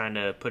rather than trying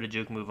to put a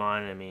juke move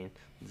on. I mean,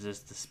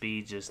 just the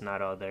speed just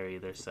not all there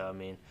either. So, I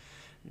mean,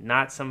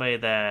 not somebody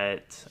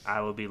that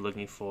I will be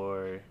looking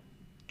for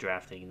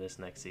drafting this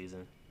next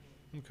season.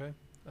 Okay.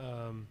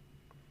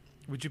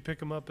 Would you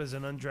pick him up as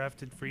an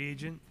undrafted free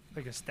agent,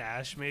 like a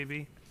stash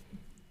maybe?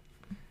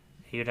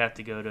 He would have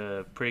to go to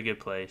a pretty good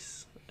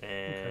place,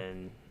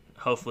 and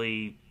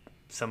hopefully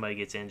somebody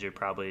gets injured.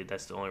 Probably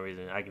that's the only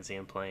reason I can see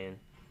him playing.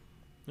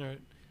 All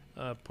right.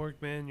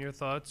 Porkman, your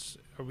thoughts?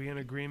 Are we in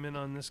agreement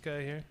on this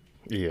guy here?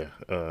 Yeah,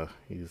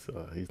 he's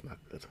not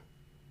good.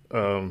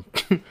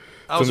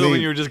 I was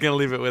hoping you were just gonna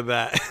leave it with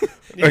that.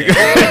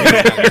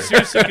 I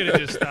seriously could have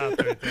just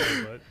stopped right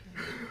there, but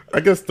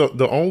I guess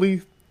the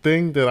only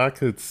thing that I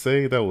could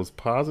say that was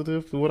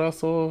positive to what I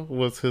saw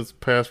was his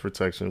pass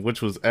protection,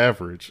 which was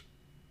average.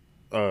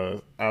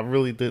 I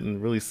really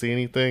didn't see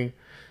anything.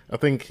 I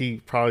think he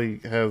probably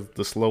has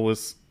the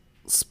slowest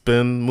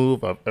spin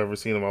move I've ever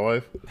seen in my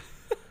life.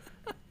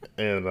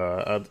 And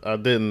I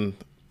didn't.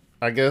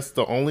 I guess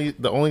the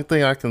only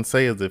thing I can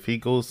say is if he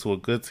goes to a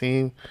good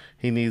team,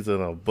 he needs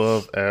an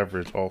above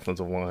average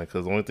offensive line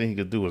because the only thing he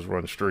could do is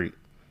run straight.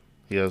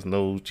 He's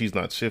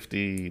not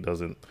shifty. He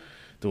doesn't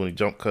do any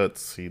jump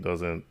cuts. He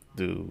doesn't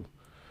do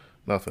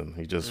nothing.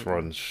 He just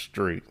runs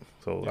straight.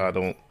 So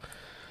yeah.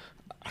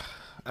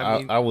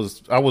 I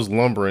was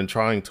lumbering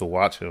trying to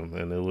watch him,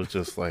 and it was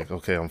just like,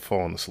 okay, I'm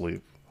falling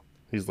asleep.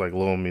 He's like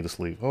lulling me to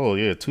sleep. Oh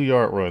yeah,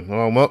 2-yard run.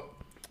 Oh, I'm up.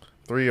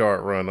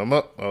 3-yard run. I'm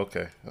up.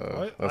 Okay,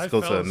 let's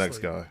go to the next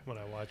guy. When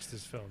I watched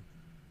this film,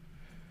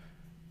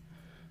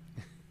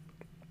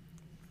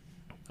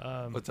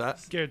 What's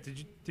that? Garrett,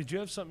 did you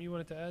have something you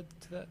wanted to add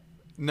to that?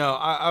 No,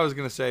 I was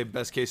gonna say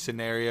best case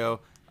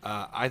scenario.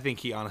 I think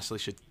he honestly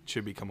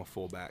should become a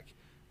fullback.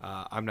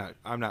 I'm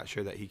not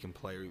sure that he can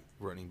play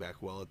running back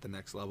well at the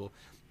next level.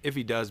 If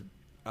he does,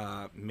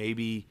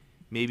 maybe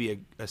a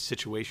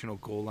situational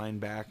goal line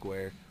back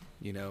where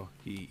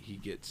he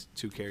gets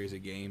 2 carries a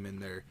game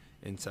and they're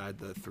inside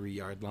the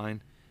 3-yard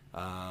line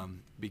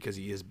because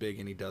he is big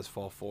and he does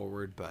fall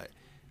forward. But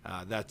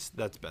that's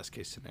best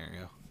case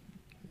scenario.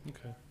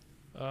 Okay.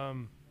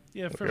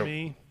 Yeah, for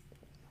me,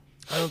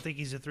 I don't think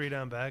he's a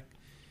 3-down back.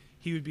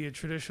 He would be a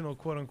traditional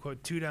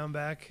quote-unquote 2-down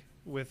back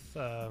with,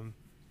 a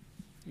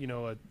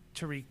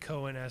Tariq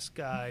Cohen-esque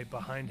guy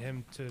behind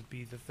him to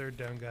be the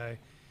 3rd-down guy.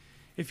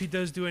 If he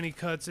does do any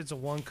cuts, it's a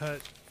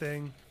one-cut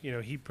thing.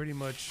 He pretty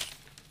much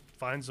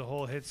finds the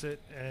hole, hits it,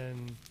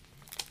 and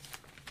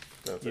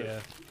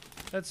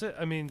that's it.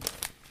 I mean,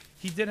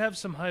 he did have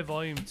some high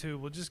volume too.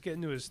 We'll just get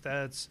into his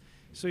stats.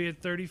 So he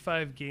had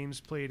 35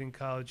 games played in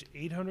college,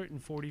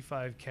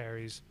 845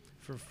 carries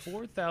for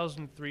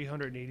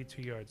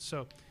 4,382 yards.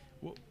 So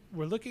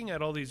we're looking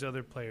at all these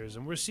other players,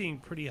 and we're seeing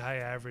pretty high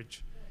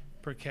average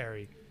per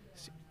carry.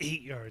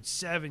 8 yards,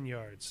 7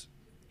 yards.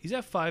 He's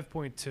at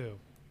 5.2.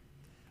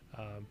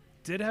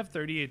 Did have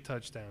 38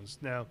 touchdowns.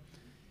 Now,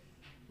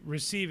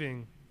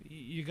 receiving,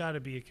 you got to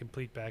be a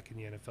complete back in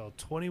the NFL.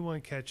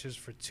 21 catches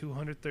for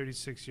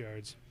 236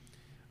 yards,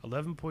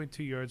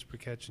 11.2 yards per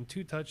catch, and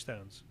 2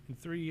 touchdowns in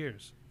 3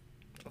 years.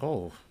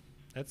 Oh,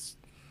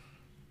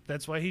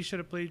 That's why he should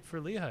have played for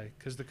Lehigh,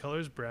 because the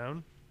color's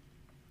brown.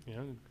 You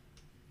know,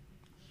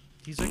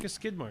 he's like a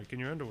skid mark in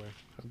your underwear.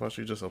 how about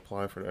you just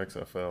apply for the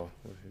XFL?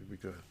 He'd be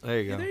good. There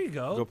you Yeah, go. there you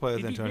go. Go play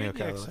with He'd be Antonio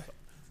great in the Callaway.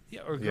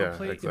 Yeah, or go Yeah,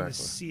 play in the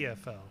exactly.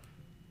 CFL.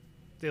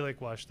 They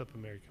like washed up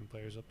American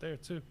players up there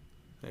too.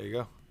 There you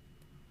go.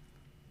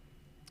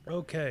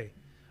 Okay,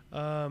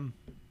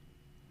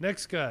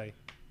 next guy.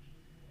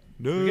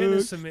 We're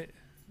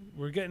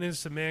getting into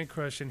some man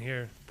crushing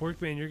here.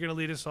 Porkman, you're gonna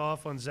lead us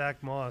off on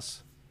Zach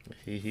Moss.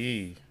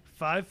 He.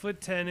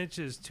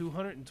 5'10",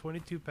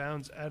 222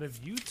 pounds, out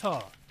of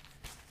Utah.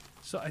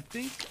 So I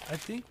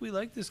think we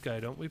like this guy,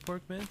 don't we,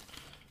 Porkman?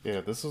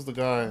 Yeah, this is the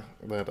guy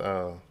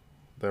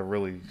that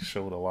really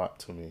showed a lot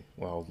to me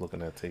while I was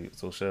looking at tape.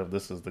 So, Chev,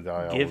 this is the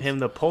guy Give him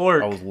the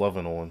pork. I was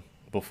loving on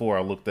before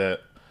I looked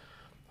at.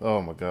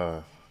 Oh my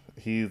God,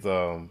 he's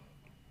as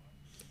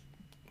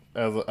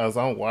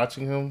I'm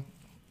watching him.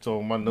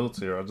 So my notes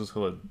here, I just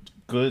heard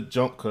good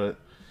jump cut,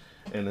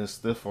 and his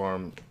stiff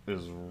arm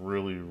is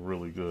really,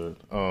 really good.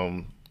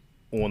 On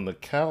the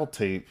Cal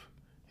tape,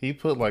 he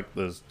put like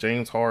this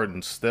James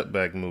Harden step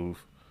back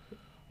move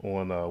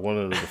on one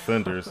of the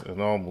defenders and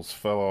almost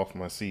fell off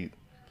my seat.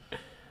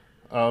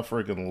 I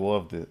freaking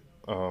loved it.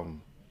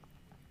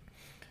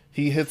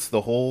 He hits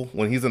the hole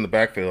when he's in the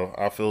backfield.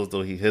 I feel as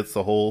though he hits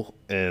the hole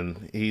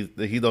and he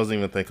doesn't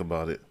even think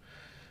about it.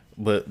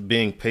 But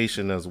being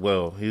patient as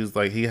well. He's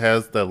like, he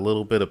has that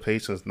little bit of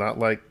patience, not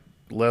like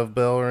Lev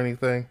Bell or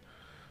anything,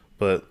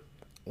 but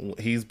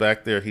he's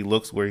back there. He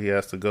looks where he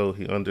has to go.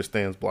 He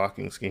understands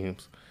blocking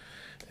schemes,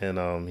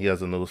 and he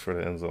has a nose for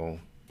the end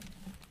zone.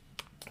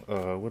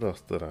 What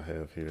else did I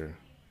have here?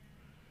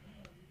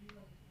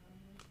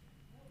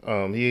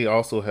 He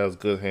also has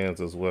good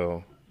hands as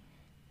well.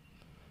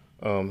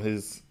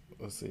 Let's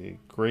see,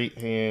 great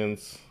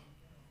hands.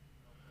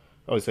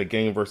 Oh, he said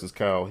game versus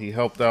Cal. He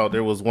helped out.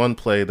 There was one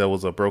play that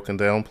was a broken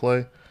down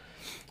play.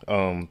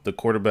 The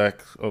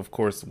quarterback, of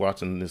course,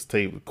 watching this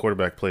tape,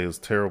 quarterback play is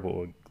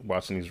terrible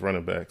watching these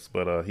running backs.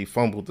 But he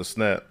fumbled the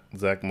snap.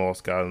 Zach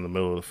Moss got in the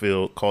middle of the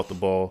field, caught the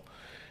ball,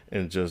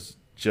 and just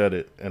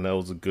jetted. And that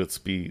was a good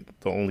speed.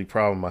 The only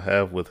problem I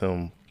have with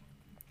him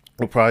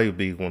will probably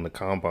be when the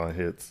combine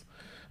hits.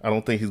 I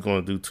don't think he's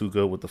going to do too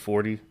good with the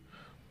 40,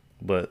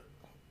 but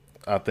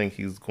I think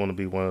he's going to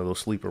be one of those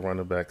sleeper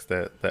running backs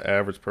that the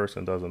average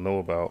person doesn't know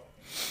about,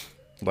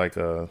 like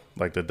the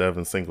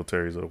Devin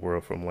Singletaries of the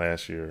world from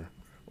last year,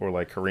 or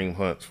like Kareem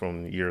Hunt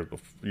from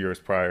years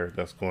prior.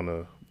 That's going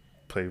to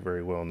play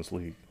very well in this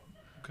league.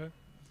 Okay.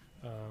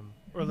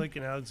 Or like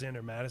an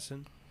Alexander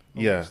Madison.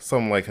 Yeah, Almost.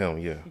 something like him.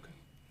 Yeah.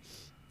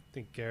 I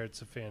think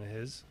Garrett's a fan of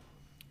his.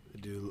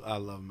 I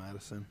love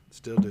Madison.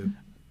 Still do.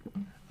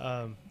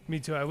 Me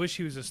too. I wish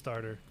he was a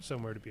starter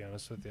somewhere, to be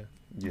honest with you.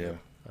 Yeah,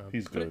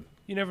 he's but good.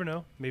 You never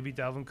know. Maybe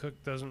Dalvin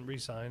Cook doesn't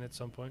re-sign at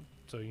some point,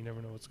 so you never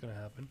know what's going to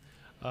happen.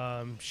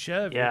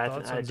 Chev, your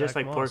thoughts on just Zach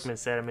like Moss? Porkman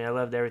said. I mean, I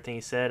loved everything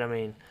he said. I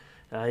mean,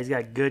 he's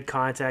got good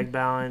contact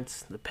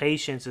balance. The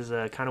patience is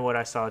kind of what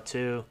I saw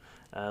too.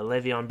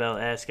 Le'Veon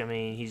Bell-esque. I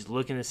mean, he's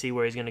looking to see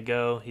where he's going to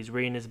go. He's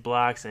reading his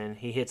blocks, and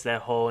he hits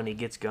that hole, and he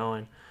gets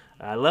going.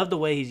 I love the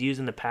way he's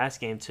using the pass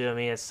game too. I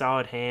mean, he has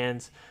solid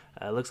hands.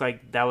 Looks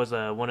like that was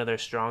one of their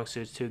strong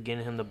suits too,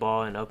 getting him the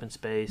ball in open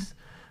space.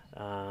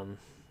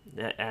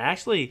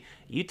 Actually,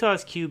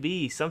 Utah's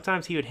QB,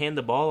 sometimes he would hand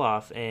the ball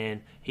off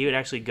and he would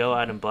actually go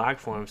out and block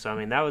for him. So I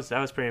mean, that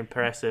was pretty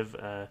impressive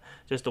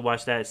just to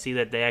watch that, see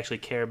that they actually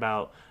care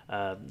about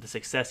the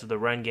success of the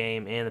run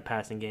game and the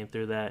passing game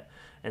through that.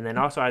 And then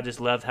also, I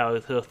just loved how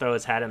he'll throw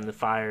his hat in the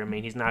fire. I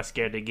mean, he's not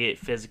scared to get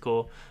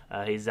physical.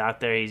 He's out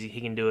there. He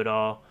can do it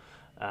all.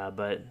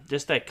 But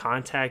just that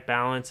contact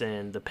balance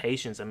and the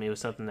patience, I mean, it was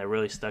something that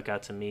really stuck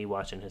out to me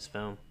watching his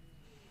film.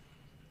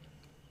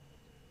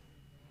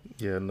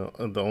 Yeah, no.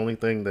 The only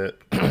thing that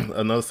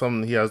another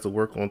something he has to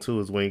work on too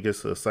is when he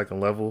gets to the second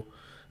level.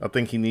 I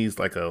think he needs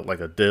like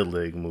a dead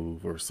leg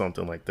move or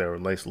something like that, or a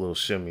nice little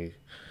shimmy,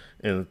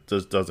 and it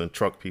just doesn't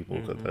truck people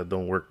because that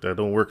don't work. That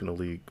don't work in the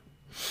league.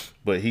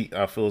 But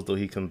I feel as though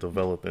he can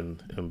develop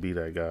and be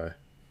that guy.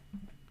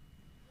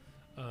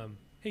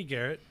 Hey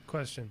Garrett,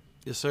 question.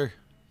 Yes, sir.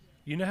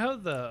 You know how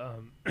the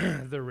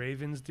the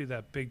Ravens do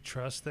that big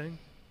trust thing?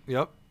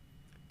 Yep.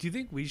 Do you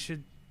think we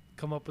should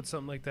come up with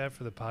something like that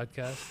for the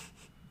podcast?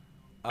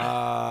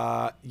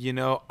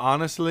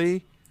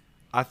 Honestly,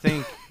 I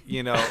think,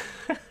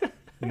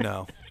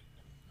 no.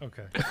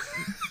 Okay.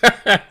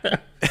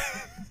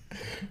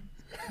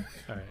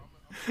 All right.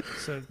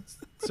 So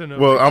no.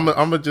 Well, I'm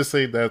gonna just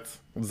say that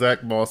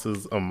Zach Moss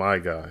is my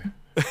guy.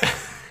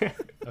 Okay.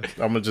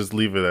 I'm gonna just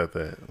leave it at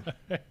that.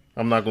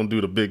 I'm not gonna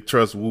do the big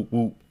trust whoop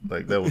whoop.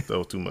 Like that was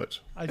too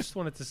much. I just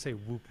wanted to say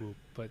whoop whoop,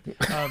 but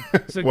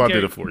so Well, I Garrett,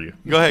 did it for you.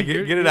 Go ahead,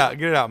 get it out.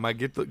 Get it out, Mike.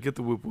 Get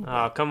the whoop whoop.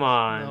 Oh, come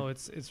on. No,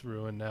 it's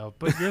ruined now.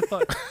 But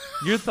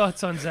your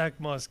thoughts on Zach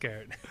Moss,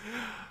 Garrett?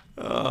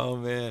 Oh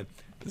man,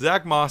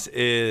 Zach Moss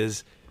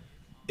is.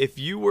 If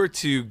you were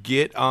to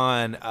get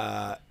on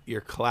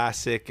your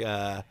classic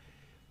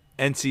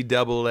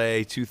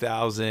NCAA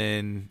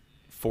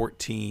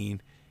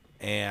 2014,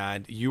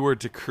 and you were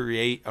to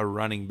create a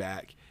running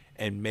back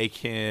and make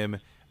him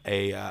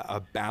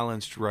a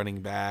balanced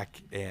running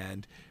back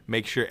and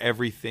make sure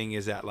everything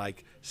is at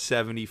like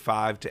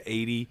 75 to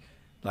 80,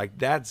 like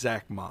that's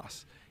Zach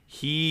Moss.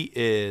 He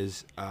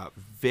is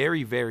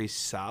very, very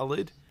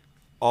solid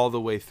all the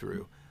way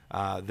through.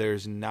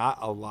 There's not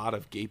a lot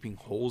of gaping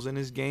holes in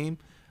his game.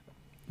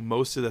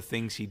 Most of the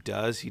things he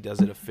does it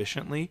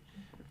efficiently.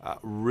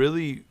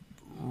 Really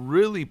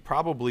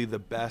probably the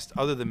best,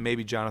 other than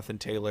maybe Jonathan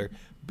Taylor,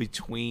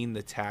 between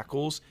the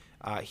tackles.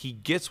 He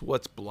gets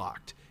what's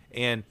blocked.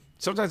 And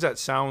sometimes that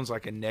sounds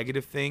like a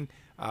negative thing,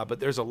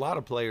 but there's a lot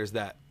of players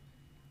that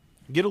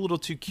get a little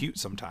too cute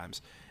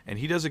sometimes. And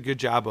he does a good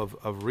job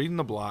of reading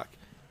the block,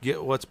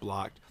 get what's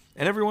blocked,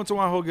 and every once in a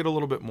while he'll get a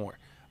little bit more.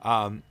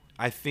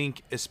 I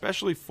think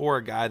especially for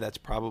a guy that's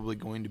probably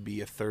going to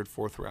be a third,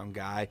 fourth round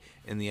guy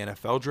in the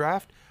NFL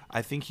draft,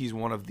 I think he's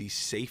one of the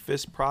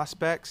safest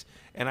prospects.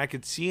 And I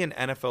could see an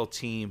NFL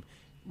team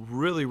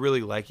really,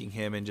 really liking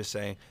him and just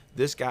saying,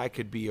 this guy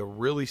could be a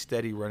really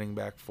steady running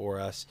back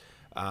for us.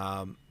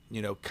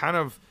 Kind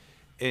of,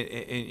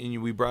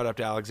 and we brought up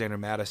to Alexander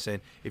Madison.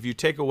 If you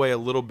take away a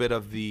little bit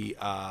of the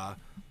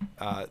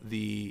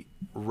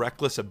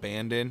reckless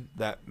abandon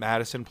that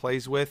Madison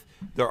plays with,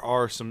 there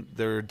are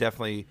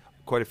definitely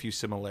quite a few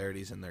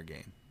similarities in their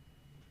game.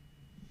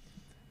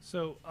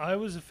 So I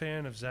was a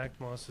fan of Zach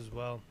Moss as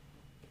well.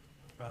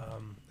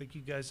 Like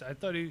you guys, I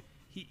thought he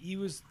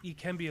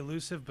can be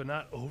elusive, but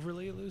not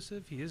overly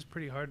elusive. He is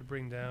pretty hard to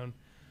bring down.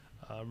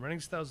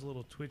 Running style's a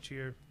little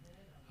twitchier.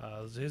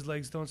 His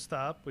legs don't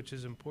stop, which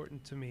is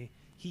important to me.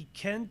 He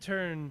can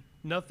turn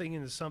nothing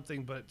into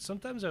something, but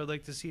sometimes I would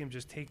like to see him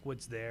just take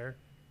what's there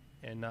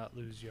and not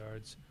lose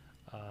yards.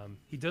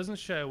 He doesn't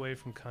shy away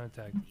from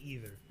contact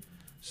either.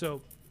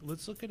 So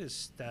let's look at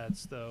his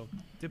stats, though.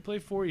 Did play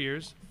 4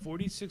 years,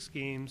 46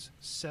 games,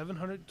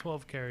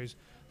 712 carries,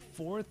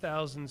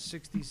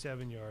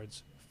 4,067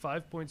 yards,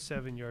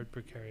 5.7 yard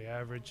per carry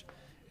average,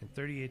 and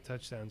 38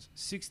 touchdowns,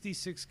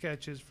 66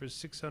 catches for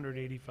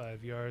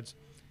 685 yards,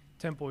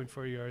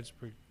 10.4 yards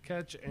per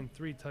catch, and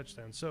 3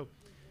 touchdowns. So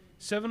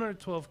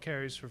 712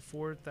 carries for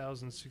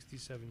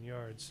 4,067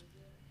 yards.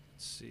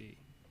 Let's see.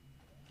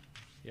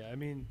 Yeah, I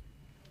mean,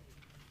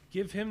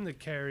 give him the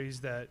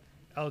carries that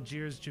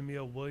Algiers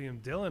Jameel William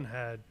Dillon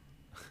had.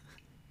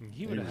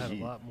 He would have had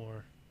a lot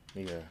more.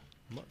 Yeah.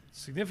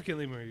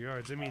 Significantly more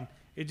yards. I mean,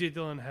 A.J.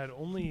 Dillon had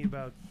only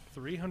about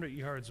 300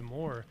 yards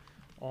more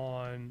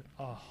on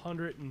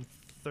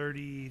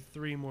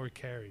 133 more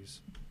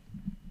carries.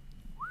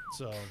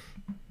 So,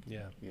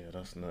 yeah. Yeah,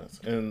 that's nuts.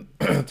 And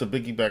to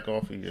piggyback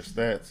off of your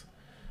stats,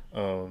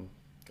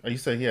 you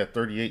said he had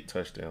 38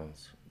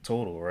 touchdowns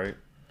total, right?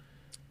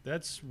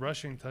 That's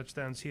rushing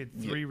touchdowns. He had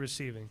 3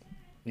 receiving.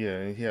 Yeah,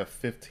 and he had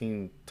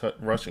 15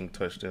 rushing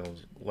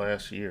touchdowns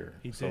last year.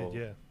 He did,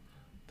 yeah.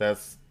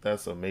 That's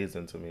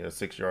amazing to me. That's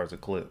 6 yards a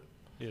clip.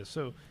 Yeah,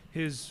 so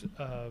his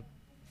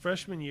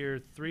freshman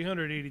year,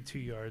 382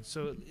 yards.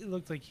 So it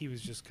looked like he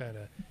was just kind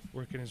of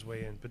working his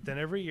way in. But then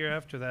every year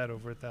after that,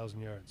 over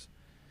 1,000 yards.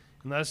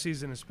 And last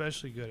season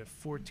especially good at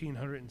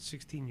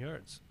 1,416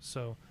 yards.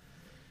 So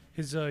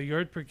his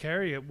yard per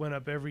carry, it went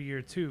up every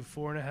year too.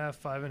 4.5,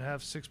 5.5,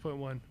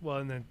 6.1. Well,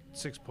 and then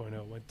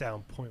 6.0 went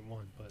down 0.1,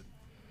 but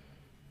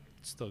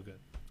it's still good.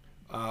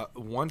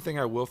 One thing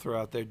I will throw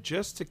out there,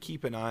 just to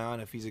keep an eye on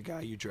if he's a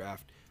guy you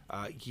draft,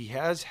 he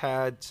has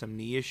had some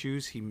knee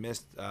issues. He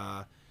missed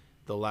the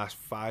last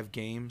 5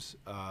 games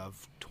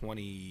of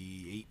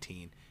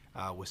 2018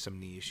 with some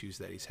knee issues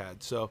that he's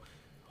had. So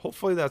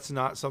hopefully that's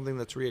not something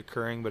that's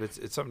reoccurring, but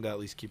it's something to at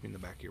least keep in the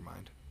back of your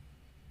mind.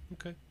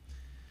 Okay.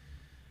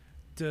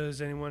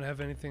 Does anyone have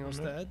anything else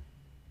to add?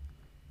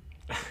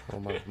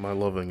 Well, my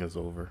loving is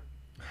over.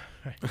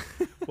 Right.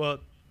 Well,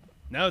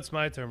 now it's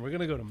my turn. We're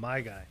going to go to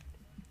my guy.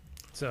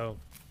 So,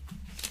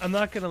 I'm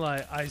not going to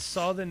lie. I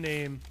saw the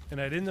name, and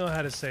I didn't know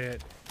how to say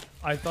it.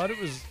 I thought it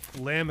was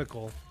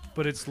Lamical,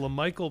 but it's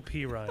LaMichael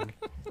Pirine.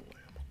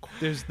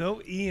 There's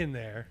no E in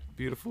there.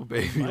 Beautiful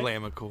baby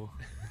Lamical.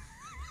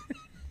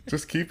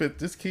 Just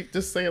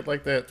say it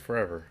like that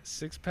forever.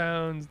 6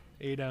 pound,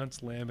 8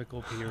 ounce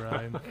Lamical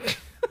Pirine.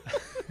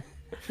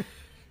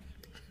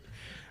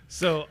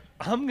 So,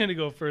 I'm going to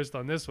go first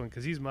on this one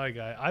because he's my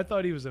guy. I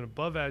thought he was an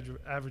above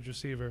average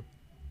receiver.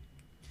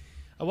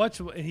 I watched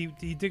him. He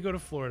did go to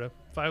Florida,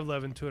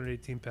 5'11",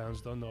 218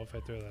 pounds. Don't know if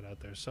I throw that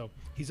out there. So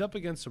he's up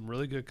against some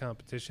really good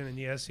competition in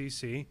the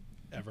SEC.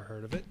 Ever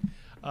heard of it?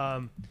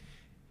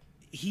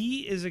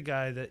 He is a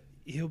guy that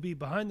he'll be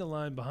behind the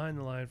line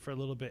for a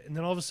little bit, and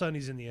then all of a sudden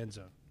he's in the end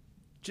zone.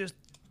 Just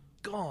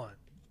gone.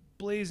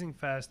 Blazing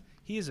fast.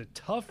 he is a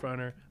tough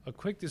runner, a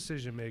quick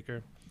decision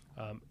maker.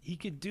 He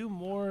could do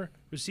more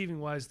receiving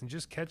wise than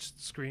just catch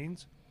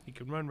screens. He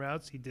could run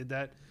routes. He did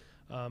that.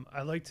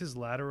 I liked his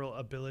lateral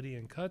ability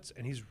and cuts,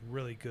 and he's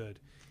really good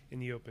in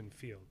the open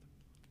field.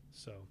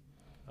 So,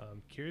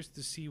 curious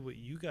to see what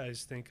you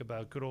guys think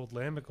about good old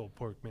Lamical,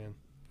 Porkman.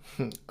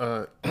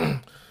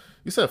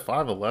 You said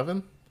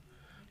 5'11"?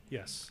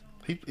 Yes.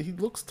 He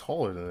looks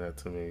taller than that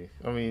to me.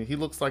 I mean, he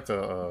looks like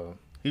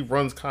he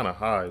runs kind of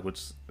high,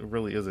 which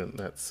really isn't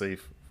that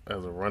safe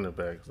as a running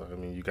back. So, I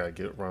mean, you got to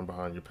get run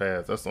behind your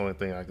pads. That's the only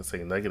thing I can say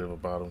negative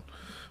about him.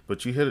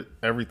 But you hit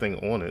everything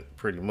on it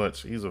pretty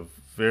much. He's a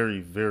very,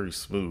 very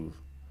smooth.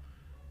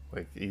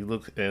 Like he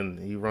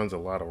runs a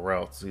lot of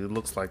routes. He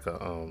looks like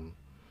a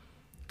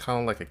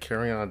kind of like a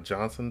Kerryon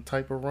Johnson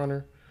type of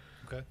runner.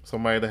 Okay.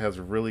 Somebody that has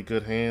really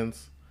good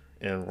hands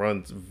and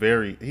runs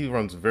very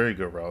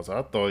good routes.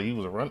 I thought he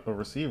was a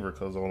receiver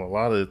because on a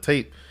lot of the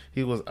tape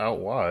he was out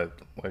wide,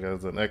 like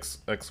as an X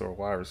or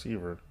Y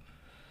receiver.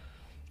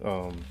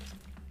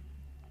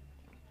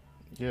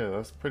 Yeah,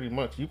 that's pretty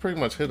much. You pretty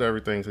much hit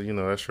everything, so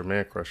that's your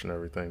man crush and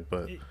everything.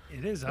 But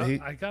it is. I'm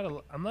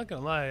not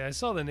gonna lie. I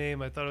saw the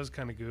name. I thought it was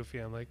kind of goofy.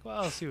 I'm like,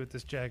 well, I'll see what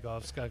this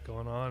Jagoff's got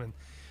going on. And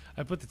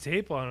I put the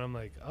tape on. And I'm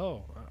like,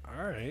 oh,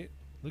 all right.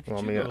 Look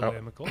at you, little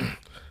Lamical.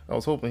 I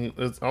was hoping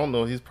I don't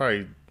know. He's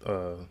probably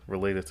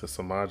related to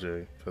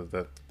Samaje because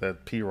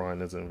that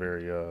P-Ryan isn't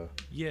very.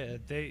 Yeah,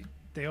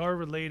 they are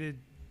related.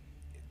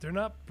 They're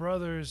not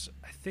brothers.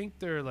 I think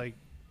they're like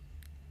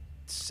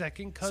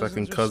second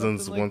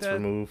cousins like once that.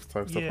 removed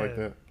stuff like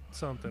that.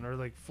 Something, or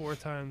like 4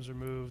 times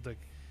removed. Like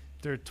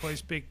they're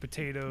twice baked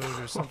potatoes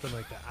or something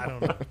like that. I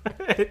don't know.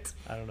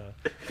 I don't know.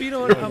 But you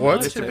know what? I'm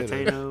watching it,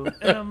 and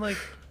I'm like,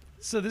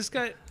 so this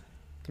guy.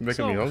 You're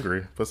making me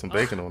hungry. Put some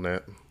bacon on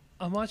that.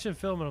 I'm watching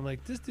film and I'm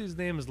like, this dude's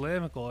name is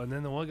Lamical, and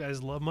then the one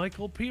guy's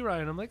Michael P.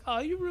 Ryan. I'm like, oh,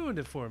 you ruined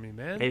it for me,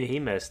 man. Maybe he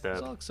messed up. I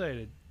was all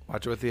excited.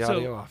 Watch it with the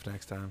audio off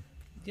next time.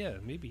 Yeah,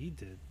 maybe he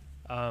did.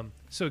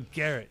 So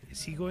Garrett,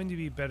 is he going to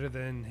be better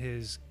than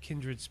his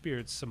kindred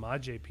spirits,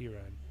 Samaje P.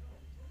 Ryan?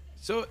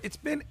 So it's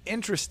been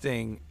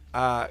interesting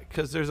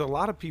because there's a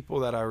lot of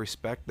people that I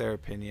respect their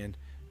opinion.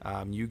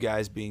 You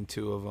guys being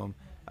 2 of them,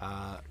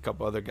 a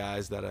couple other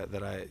guys that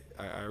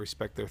I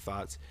respect their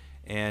thoughts,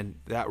 and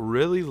that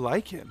really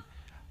like him.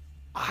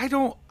 I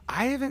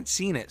haven't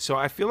seen it, so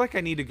I feel like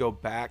I need to go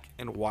back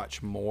and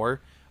watch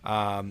more.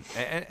 And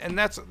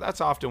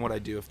that's often what I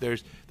do. If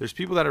there's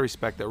people that I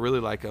respect that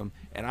really like him,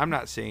 and I'm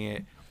not seeing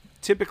it,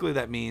 typically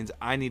that means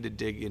I need to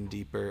dig in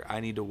deeper. I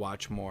need to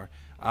watch more.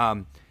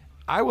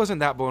 I wasn't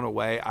that blown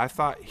away. I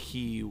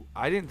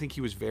didn't think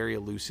he was very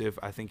elusive.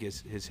 I think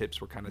his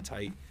hips were kind of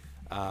tight.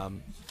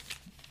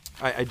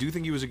 I do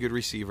think he was a good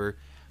receiver.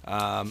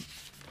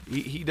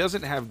 He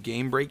doesn't have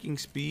game-breaking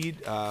speed,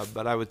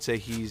 but I would say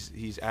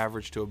he's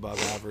average to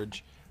above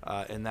average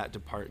in that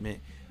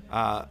department.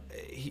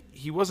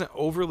 He wasn't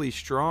overly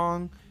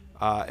strong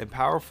and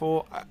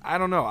powerful. I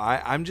don't know.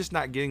 I'm just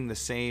not getting the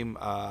same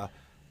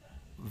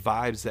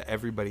vibes that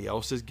everybody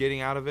else is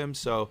getting out of him.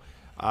 So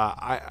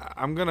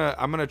I'm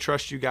gonna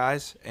trust you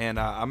guys, and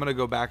I'm gonna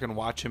go back and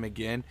watch him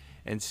again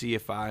and see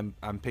if I'm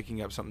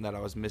picking up something that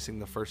I was missing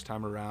the first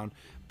time around.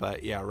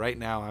 But yeah, right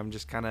now I'm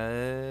just kind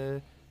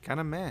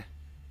of meh.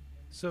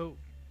 So,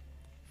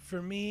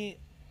 for me,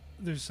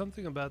 there's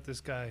something about this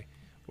guy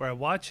where I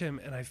watch him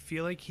and I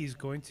feel like he's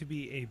going to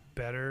be a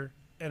better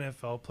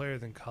NFL player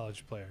than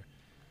college player.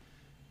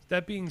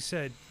 That being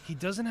said, he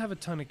doesn't have a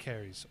ton of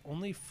carries,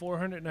 only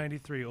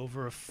 493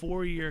 over a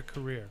 4-year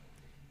career.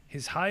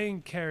 His high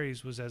in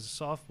carries was as a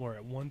sophomore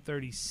at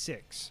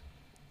 136.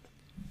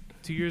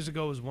 2 years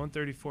ago it was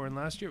 134, and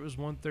last year it was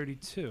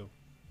 132.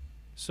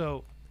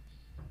 So,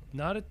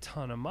 not a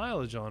ton of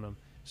mileage on him.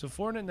 So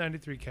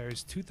 493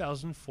 carries,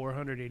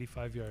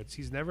 2,485 yards.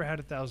 He's never had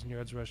 1,000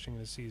 yards rushing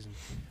in a season.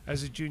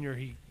 As a junior,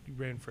 he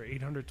ran for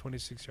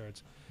 826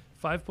 yards,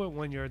 5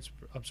 yards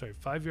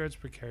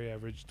per carry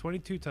average,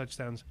 22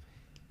 touchdowns.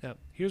 Now,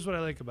 here's what I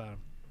like about him.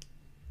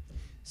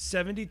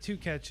 72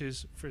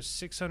 catches for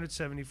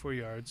 674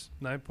 yards,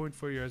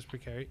 9.4 yards per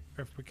carry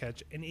or per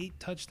catch, and 8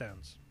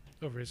 touchdowns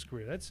over his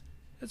career. That's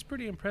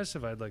pretty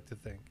impressive, I'd like to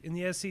think. In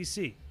the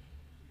SEC.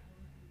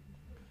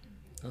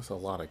 That's a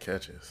lot of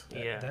catches.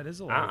 Yeah, that is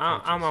a lot of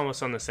catches. I'm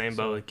almost on the same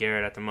boat with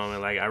Garrett at the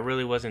moment. Like, I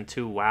really wasn't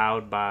too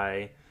wowed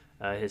by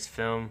his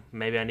film.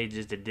 Maybe I need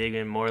just to dig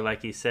in more,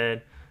 like he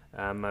said.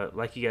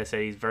 Like you guys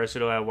said, he's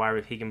versatile at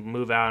wide. He can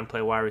move out and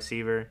play wide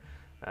receiver.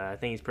 I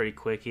think he's pretty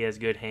quick. He has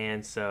good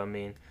hands. So, I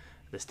mean,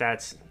 the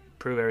stats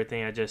prove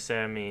everything I just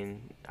said. I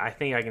mean, I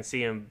think I can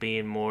see him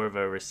being more of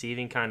a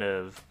receiving kind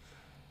of,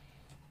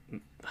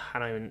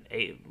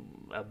 a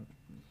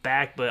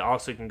back, but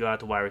also can go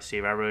out to wide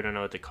receiver. I really don't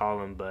know what to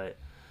call him, but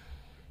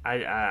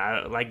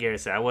I like Garrett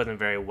said, I wasn't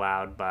very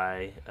wowed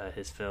by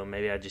his film.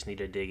 Maybe I just need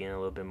to dig in a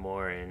little bit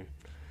more.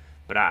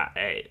 But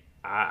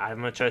I'm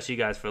gonna trust you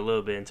guys for a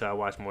little bit until I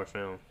watch more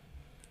film.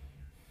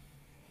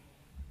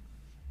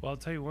 Well, I'll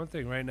tell you one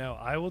thing right now.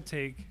 I will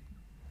take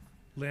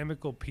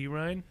Lamical P.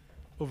 Ryan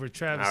over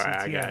Travis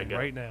Etienne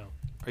right now.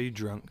 Are you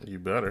drunk? You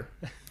better.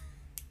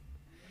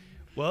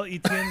 Well,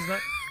 ETN's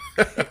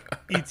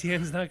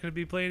not going to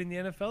be playing in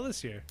the NFL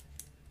this year.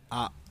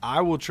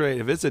 I will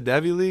trade if it's a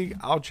Devy league.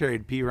 I'll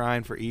trade P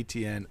Ryan for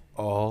ETN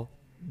all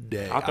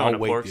day. I'll throw in a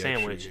wait pork the extra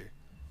sandwich. year.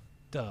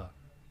 Duh.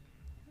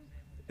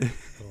 Oh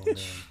man.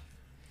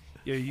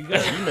 Yeah, you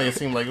guys. You made it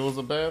seem like it was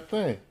a bad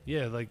thing.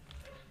 Yeah, like,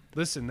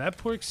 listen, that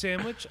pork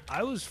sandwich.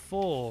 I was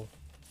full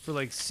for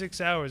like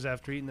 6 hours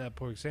after eating that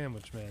pork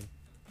sandwich, man.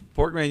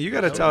 Porkman, you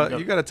gotta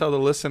tell the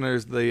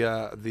listeners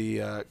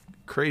the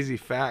crazy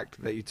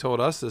fact that you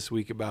told us this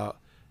week about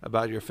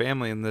your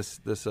family and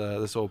this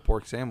old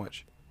pork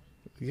sandwich.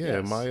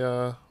 Yeah,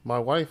 Yes. my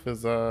wife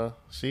is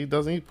she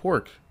doesn't eat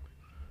pork,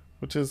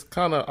 which is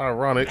kind of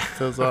ironic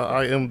because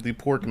I am the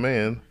pork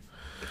man.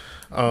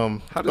 How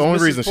does The only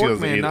Mrs. reason she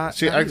doesn't Porkman eat not it,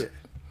 she eat it?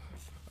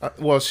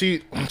 well,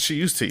 she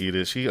used to eat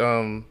it. She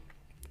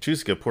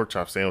used to get pork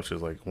chop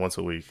sandwiches like once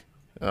a week,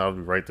 and I'll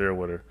be right there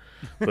with her.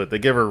 But they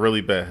give her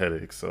really bad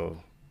headaches,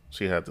 so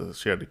she had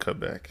to cut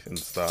back and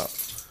stop.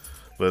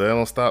 But that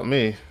don't stop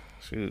me.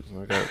 Shoot,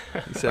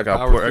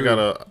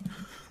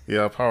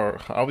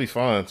 power. I'll be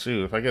fine.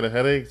 Shoot, if I get a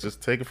headache,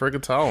 just take a freaking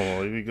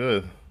Tylenol. You'll be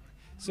good.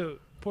 So,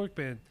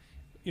 Porkman,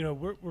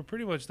 we're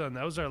pretty much done.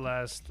 That was our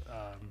last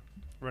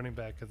running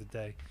back of the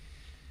day.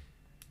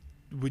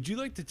 Would you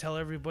like to tell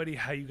everybody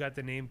how you got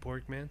the name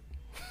Porkman?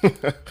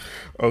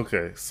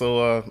 Okay,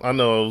 so I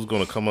know it was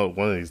going to come up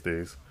one of these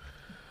days.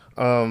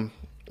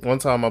 One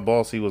time, my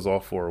boss, he was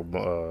off for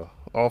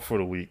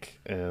the week,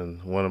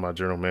 and one of my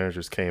general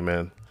managers came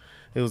in.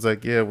 He was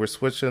like, "Yeah, we're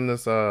switching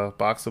this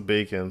box of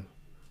bacon.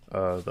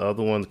 The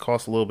other one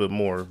costs a little bit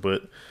more,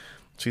 but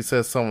she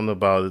said something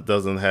about it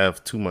doesn't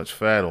have too much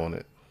fat on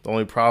it. The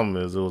only problem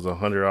is it was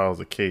 $100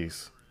 a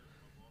case.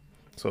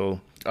 So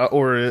I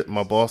ordered it.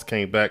 My boss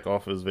came back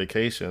off his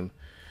vacation,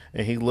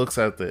 and he looks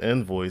at the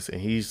invoice,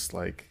 and he's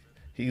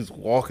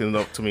walking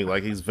up to me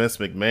like he's Vince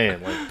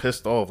McMahon, like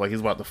pissed off, like he's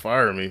about to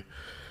fire me.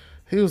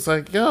 He was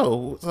like,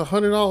 "Yo, it's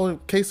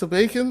 $100 case of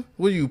bacon?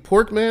 What are you,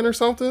 pork man or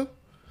something?"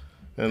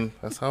 And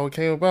that's how it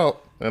came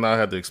about. And I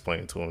had to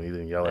explain to him. He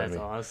didn't yell at me.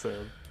 That's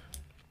awesome.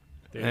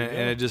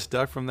 And it just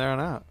stuck from there on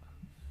out.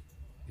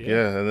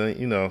 Yeah, and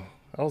then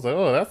I was like,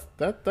 "Oh,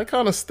 that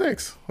kind of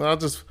sticks." I'll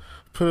just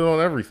put it on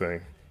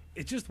everything.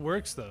 It just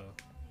works, though.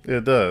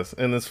 It does,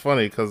 and it's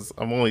funny because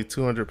I'm only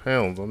 200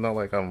 pounds. I'm not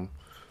like I'm,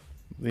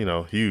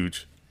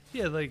 huge.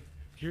 Yeah, like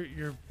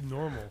you're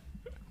normal.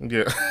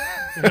 Yeah.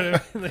 You know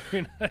what I mean? Like,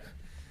 you're not,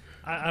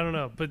 I don't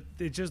know, but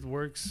it just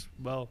works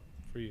well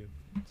for you.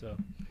 So,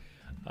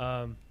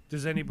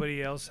 does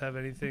anybody else have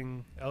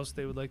anything else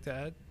they would like to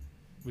add?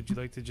 Would you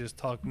like to just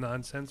talk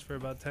nonsense for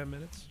about 10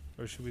 minutes,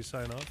 or should we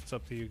sign off? It's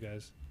up to you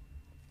guys.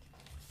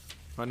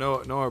 I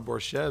know Noah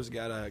Borshev's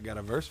got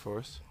a verse for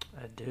us.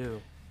 I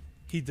do.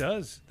 He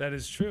does. That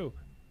is true.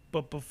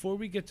 But before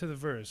we get to the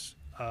verse,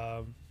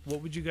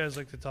 what would you guys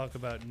like to talk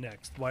about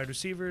next? Wide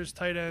receivers,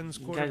 tight ends,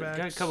 quarterbacks?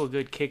 Got a couple of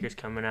good kickers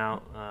coming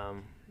out.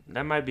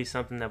 That might be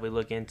something that we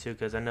look into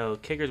because I know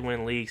kickers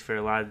win leagues for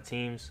a lot of the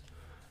teams,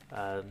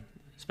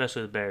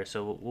 especially the Bears.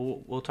 So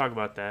we'll talk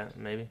about that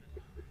maybe.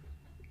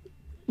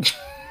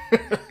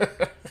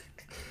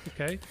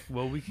 Okay.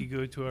 Well, we could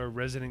go to our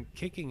resident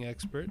kicking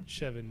expert,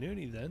 Chevin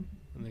Nooney, then,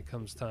 when it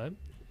comes time.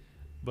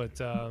 But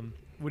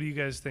what do you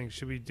guys think?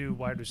 Should we do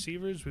wide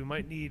receivers? We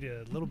might need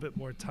a little bit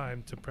more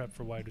time to prep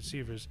for wide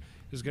receivers.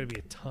 There's going to be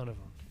a ton of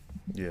them.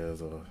 Yeah,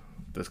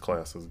 this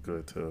class is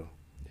good too.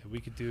 Yeah, we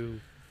could do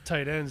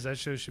tight ends. That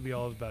show should be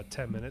all of about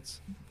 10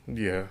 minutes.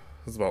 Yeah,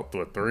 it's about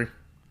 3.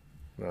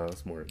 No,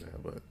 it's more than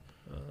that, but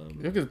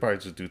you could probably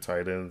just do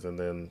tight ends and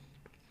then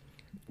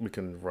we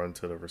can run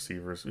to the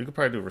receivers. You could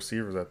probably do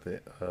receivers at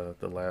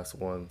the last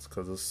ones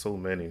because there's so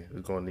many.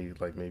 We're going to need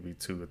like maybe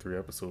 2 or 3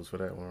 episodes for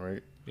that one,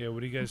 right? Yeah,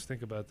 what do you guys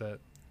think about that?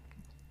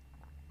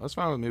 That's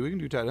fine with me. We can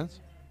do tight ends.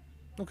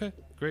 Okay,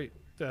 great.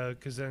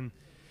 Because then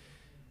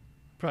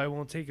probably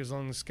won't take as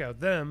long to scout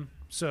them,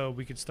 so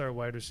we could start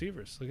wide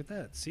receivers. Look at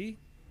that. See?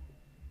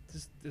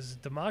 This is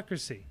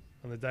democracy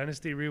on the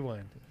Dynasty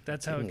Rewind.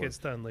 That's how it gets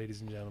done,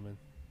 ladies and gentlemen.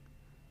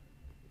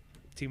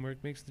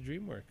 Teamwork makes the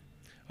dream work.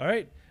 All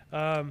right.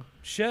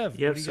 Chev, what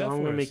Yep, do you so got I'm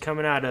for going to be us?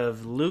 coming out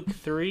of Luke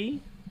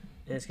 3,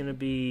 and it's going to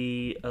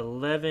be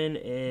 11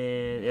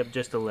 and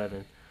just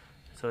 11.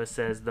 So it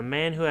says, "The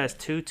man who has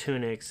 2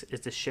 tunics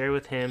is to share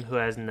with him who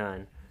has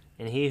none,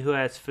 and he who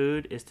has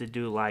food is to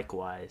do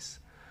likewise."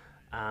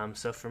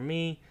 So for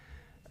me,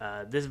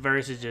 this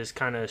verse has just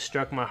kind of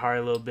struck my heart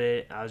a little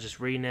bit. I was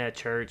just reading it at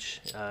church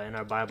in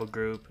our Bible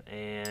group,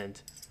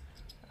 and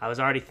I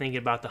was already thinking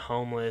about the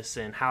homeless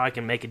and how I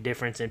can make a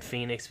difference in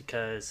Phoenix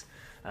because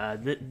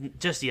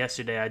just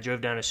yesterday I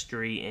drove down a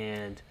street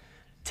and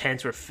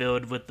tents were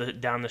filled with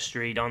down the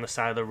street on the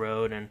side of the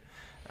road, and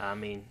I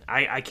mean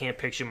I can't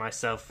picture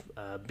myself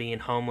being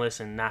homeless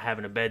and not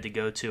having a bed to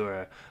go to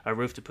or a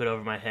roof to put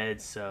over my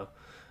head. So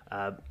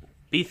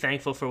be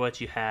thankful for what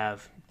you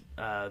have.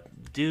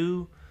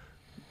 Do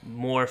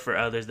more for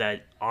others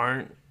that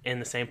aren't in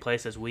the same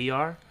place as we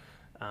are.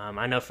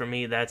 I know for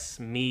me, that's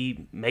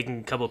me making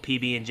a couple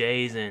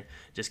PB&Js and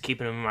just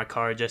keeping them in my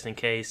car just in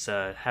case.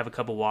 Have a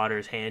couple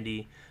waters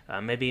handy.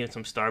 Maybe even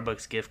some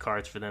Starbucks gift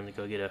cards for them to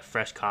go get a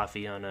fresh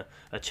coffee on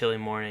a chilly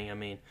morning. I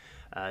mean,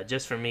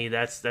 just for me,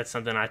 that's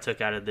something I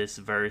took out of this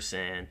verse,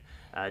 and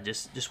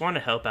just want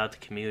to help out the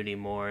community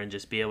more and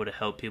just be able to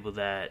help people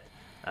that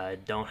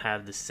don't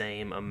have the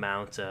same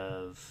amount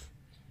of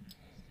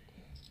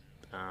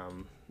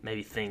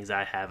maybe things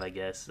I have, I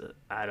guess.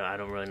 I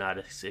don't really know how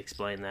to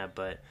explain that,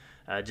 but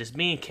just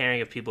being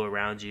caring of people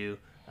around you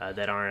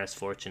that aren't as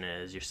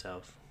fortunate as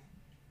yourself.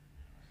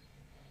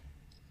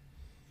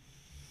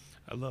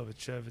 I love it,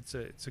 Chev.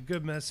 It's a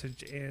good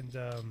message, and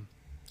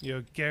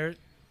Garrett,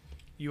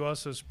 you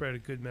also spread a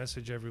good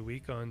message every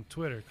week on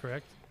Twitter,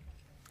 correct?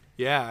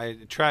 Yeah, I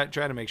try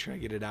to make sure I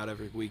get it out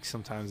every week.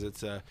 Sometimes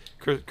it's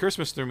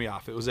Christmas threw me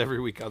off. It was every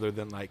week other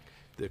than like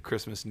the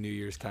Christmas New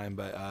Year's time.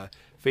 But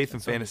Faith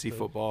and Fantasy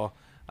Football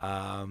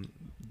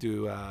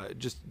do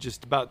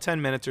just about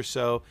 10 minutes or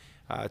so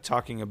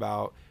talking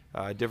about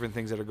different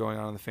things that are going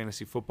on in the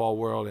fantasy football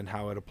world and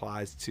how it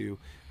applies to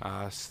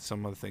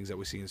some of the things that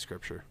we see in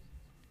Scripture.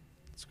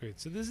 That's great.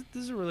 So this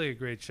is really a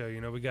great show.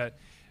 We got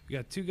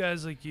two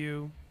guys like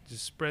you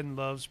just spreading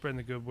love, spreading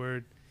the good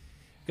word.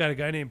 Got a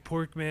guy named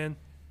Porkman.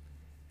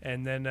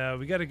 And then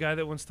we got a guy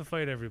that wants to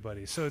fight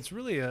everybody. So it's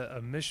really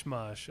a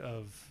mishmash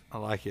of I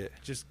like it.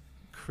 Just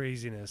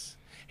craziness.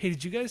 Hey,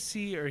 did you guys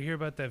see or hear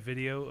about that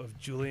video of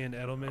Julian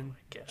Edelman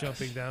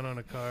jumping down on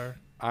a car?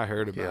 I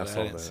heard about it.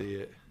 I didn't that. see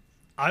it.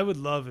 I would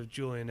love if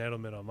Julian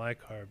Edelman on my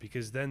car,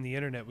 because then the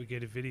internet would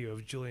get a video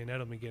of Julian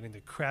Edelman getting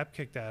the crap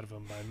kicked out of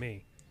him by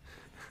me.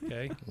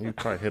 Okay? You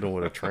probably hit him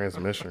with a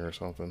transmission or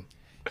something.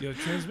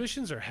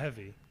 Transmissions are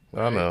heavy.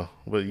 I know,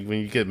 but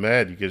when you get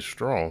mad, you get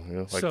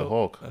strong, like the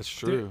Hulk. That's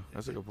true.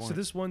 That's a good point. So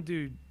this one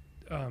dude,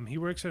 he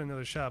works at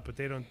another shop, but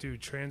they don't do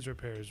trans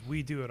repairs.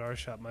 We do at our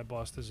shop. My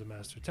boss does a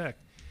master tech.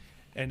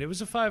 And it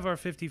was a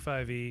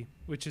 5R55E,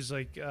 which is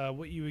like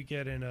what you would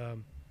get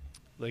in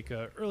like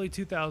a early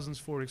 2000s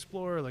Ford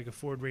Explorer, like a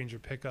Ford Ranger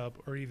pickup,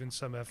 or even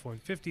some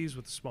F-150s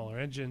with a smaller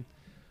engine.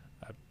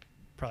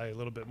 Probably a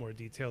little bit more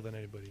detail than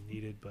anybody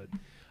needed. But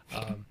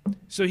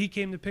so he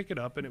came to pick it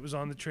up, and it was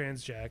on the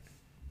trans jack.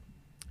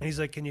 And he's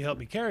like, "Can you help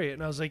me carry it?"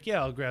 And I was like,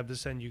 "Yeah, I'll grab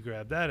this end, you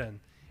grab that end."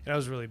 And I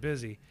was really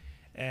busy.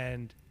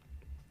 And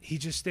he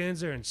just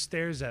stands there and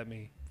stares at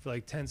me for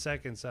like 10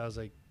 seconds. I was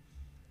like,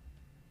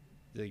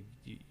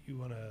 you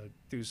want to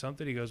do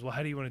something? He goes, "Well,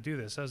 how do you want to do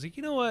this?" I was like,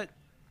 "You know what?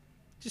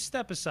 Just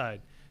step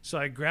aside." So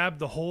I grabbed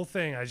the whole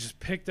thing. I just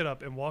picked it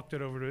up and walked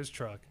it over to his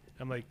truck.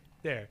 I'm like,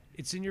 "There,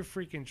 it's in your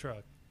freaking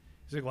truck."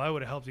 He's like, "Well, I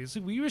would have helped you." He's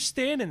like, "Well, you were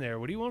standing there.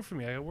 What do you want from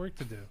me? I got work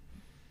to do."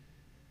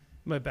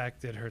 My back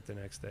did hurt the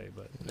next day,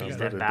 but It's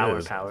that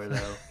Bauer power,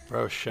 though.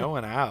 Bro,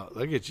 showing out.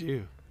 Look at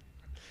you.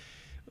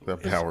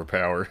 That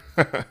power.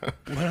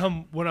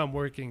 when I'm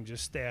working,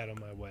 just stay out of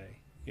my way.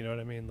 You know what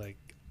I mean? Like,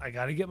 I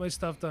got to get my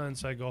stuff done,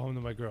 so I go home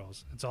to my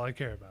girls. That's all I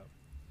care about.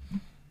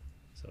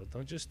 So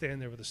don't just stand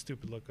there with a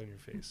stupid look on your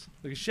face.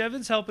 Like,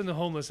 Chevin's helping the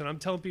homeless, and I'm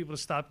telling people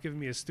to stop giving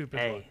me a stupid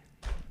look.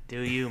 Hey, do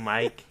you,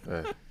 Mike?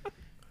 Hey,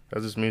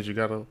 that just means you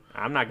gotta.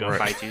 I'm not gonna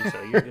fight you,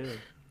 so you're good.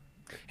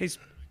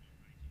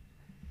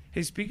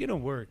 Hey, speaking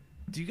of work,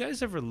 do you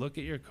guys ever look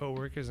at your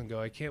coworkers and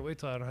go, "I can't wait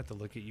till I don't have to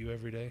look at you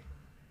every day"?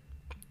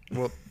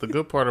 Well, the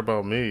good part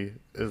about me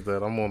is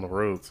that I'm on the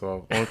road,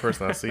 so the only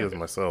person I see is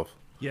myself.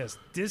 Yes,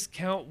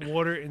 discount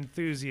water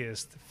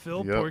enthusiast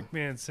Phil Yep.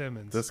 Porkman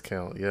Simmons.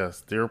 Discount,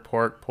 yes. Deer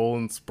Park,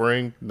 Poland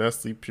Spring,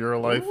 Nestle Pure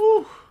Life,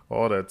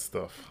 all that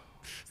stuff.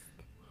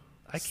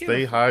 I can't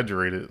Stay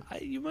hydrated.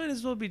 You might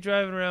as well be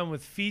driving around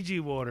with Fiji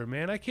water,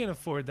 man. I can't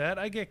afford that.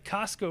 I get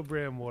Costco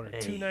brand water, Hey,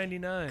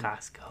 $2.99.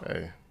 Costco.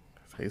 Hey,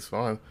 it's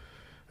fine.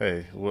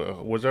 Hey,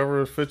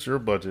 whichever fits your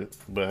budget,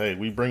 but hey,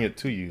 we bring it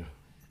to you.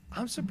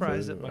 I'm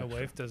surprised that my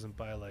wife doesn't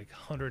buy like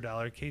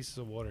 $100 cases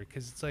of water,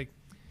 because it's like,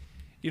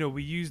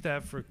 we use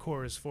that for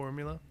Cora's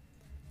formula.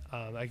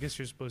 I guess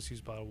you're supposed to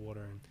use bottled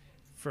water, and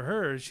for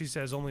her, she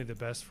says only the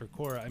best for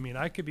Cora. I mean,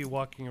 I could be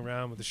walking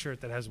around with a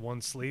shirt that has one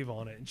sleeve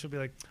on it, and she'll be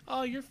like,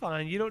 "Oh, you're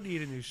fine. You don't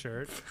need a new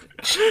shirt."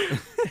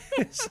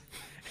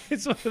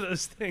 It's one of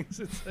those things.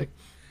 It's like,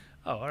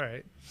 oh, all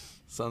right.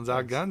 Sun's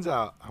out, guns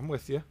out. I'm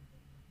with you.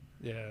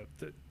 Yeah,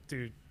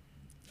 dude.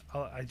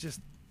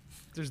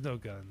 There's no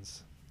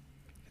guns.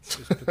 It's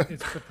just,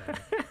 it's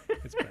pathetic.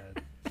 It's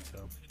bad.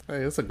 So.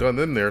 Hey, it's a gun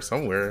in there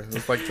somewhere.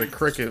 It's like the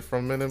cricket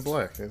from Men in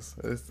Black.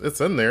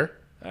 It's in there.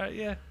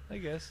 Yeah, I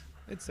guess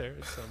it's there.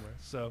 It's somewhere.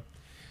 So,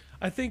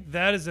 I think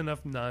that is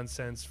enough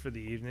nonsense for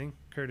the evening,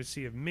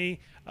 courtesy of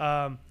me.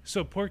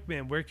 So,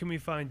 Porkman, where can we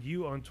find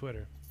you on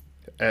Twitter?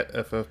 At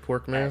FF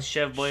Porkman.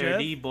 Chef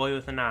Boyardee, boy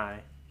with an eye.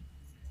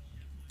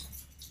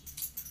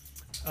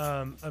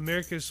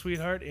 America's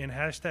Sweetheart and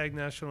hashtag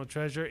National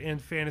Treasure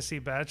and Fantasy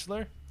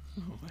Bachelor.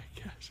 Oh my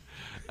gosh.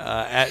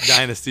 At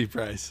Dynasty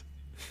Price.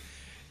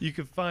 You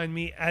can find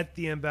me at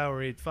the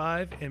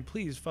Mbauer85, and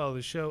please follow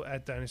the show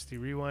at Dynasty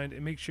Rewind,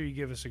 and make sure you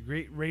give us a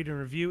great rate and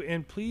review,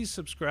 and please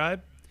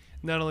subscribe.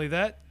 Not only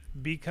that,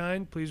 be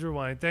kind, please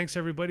rewind. Thanks,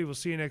 everybody. We'll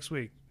see you next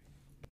week.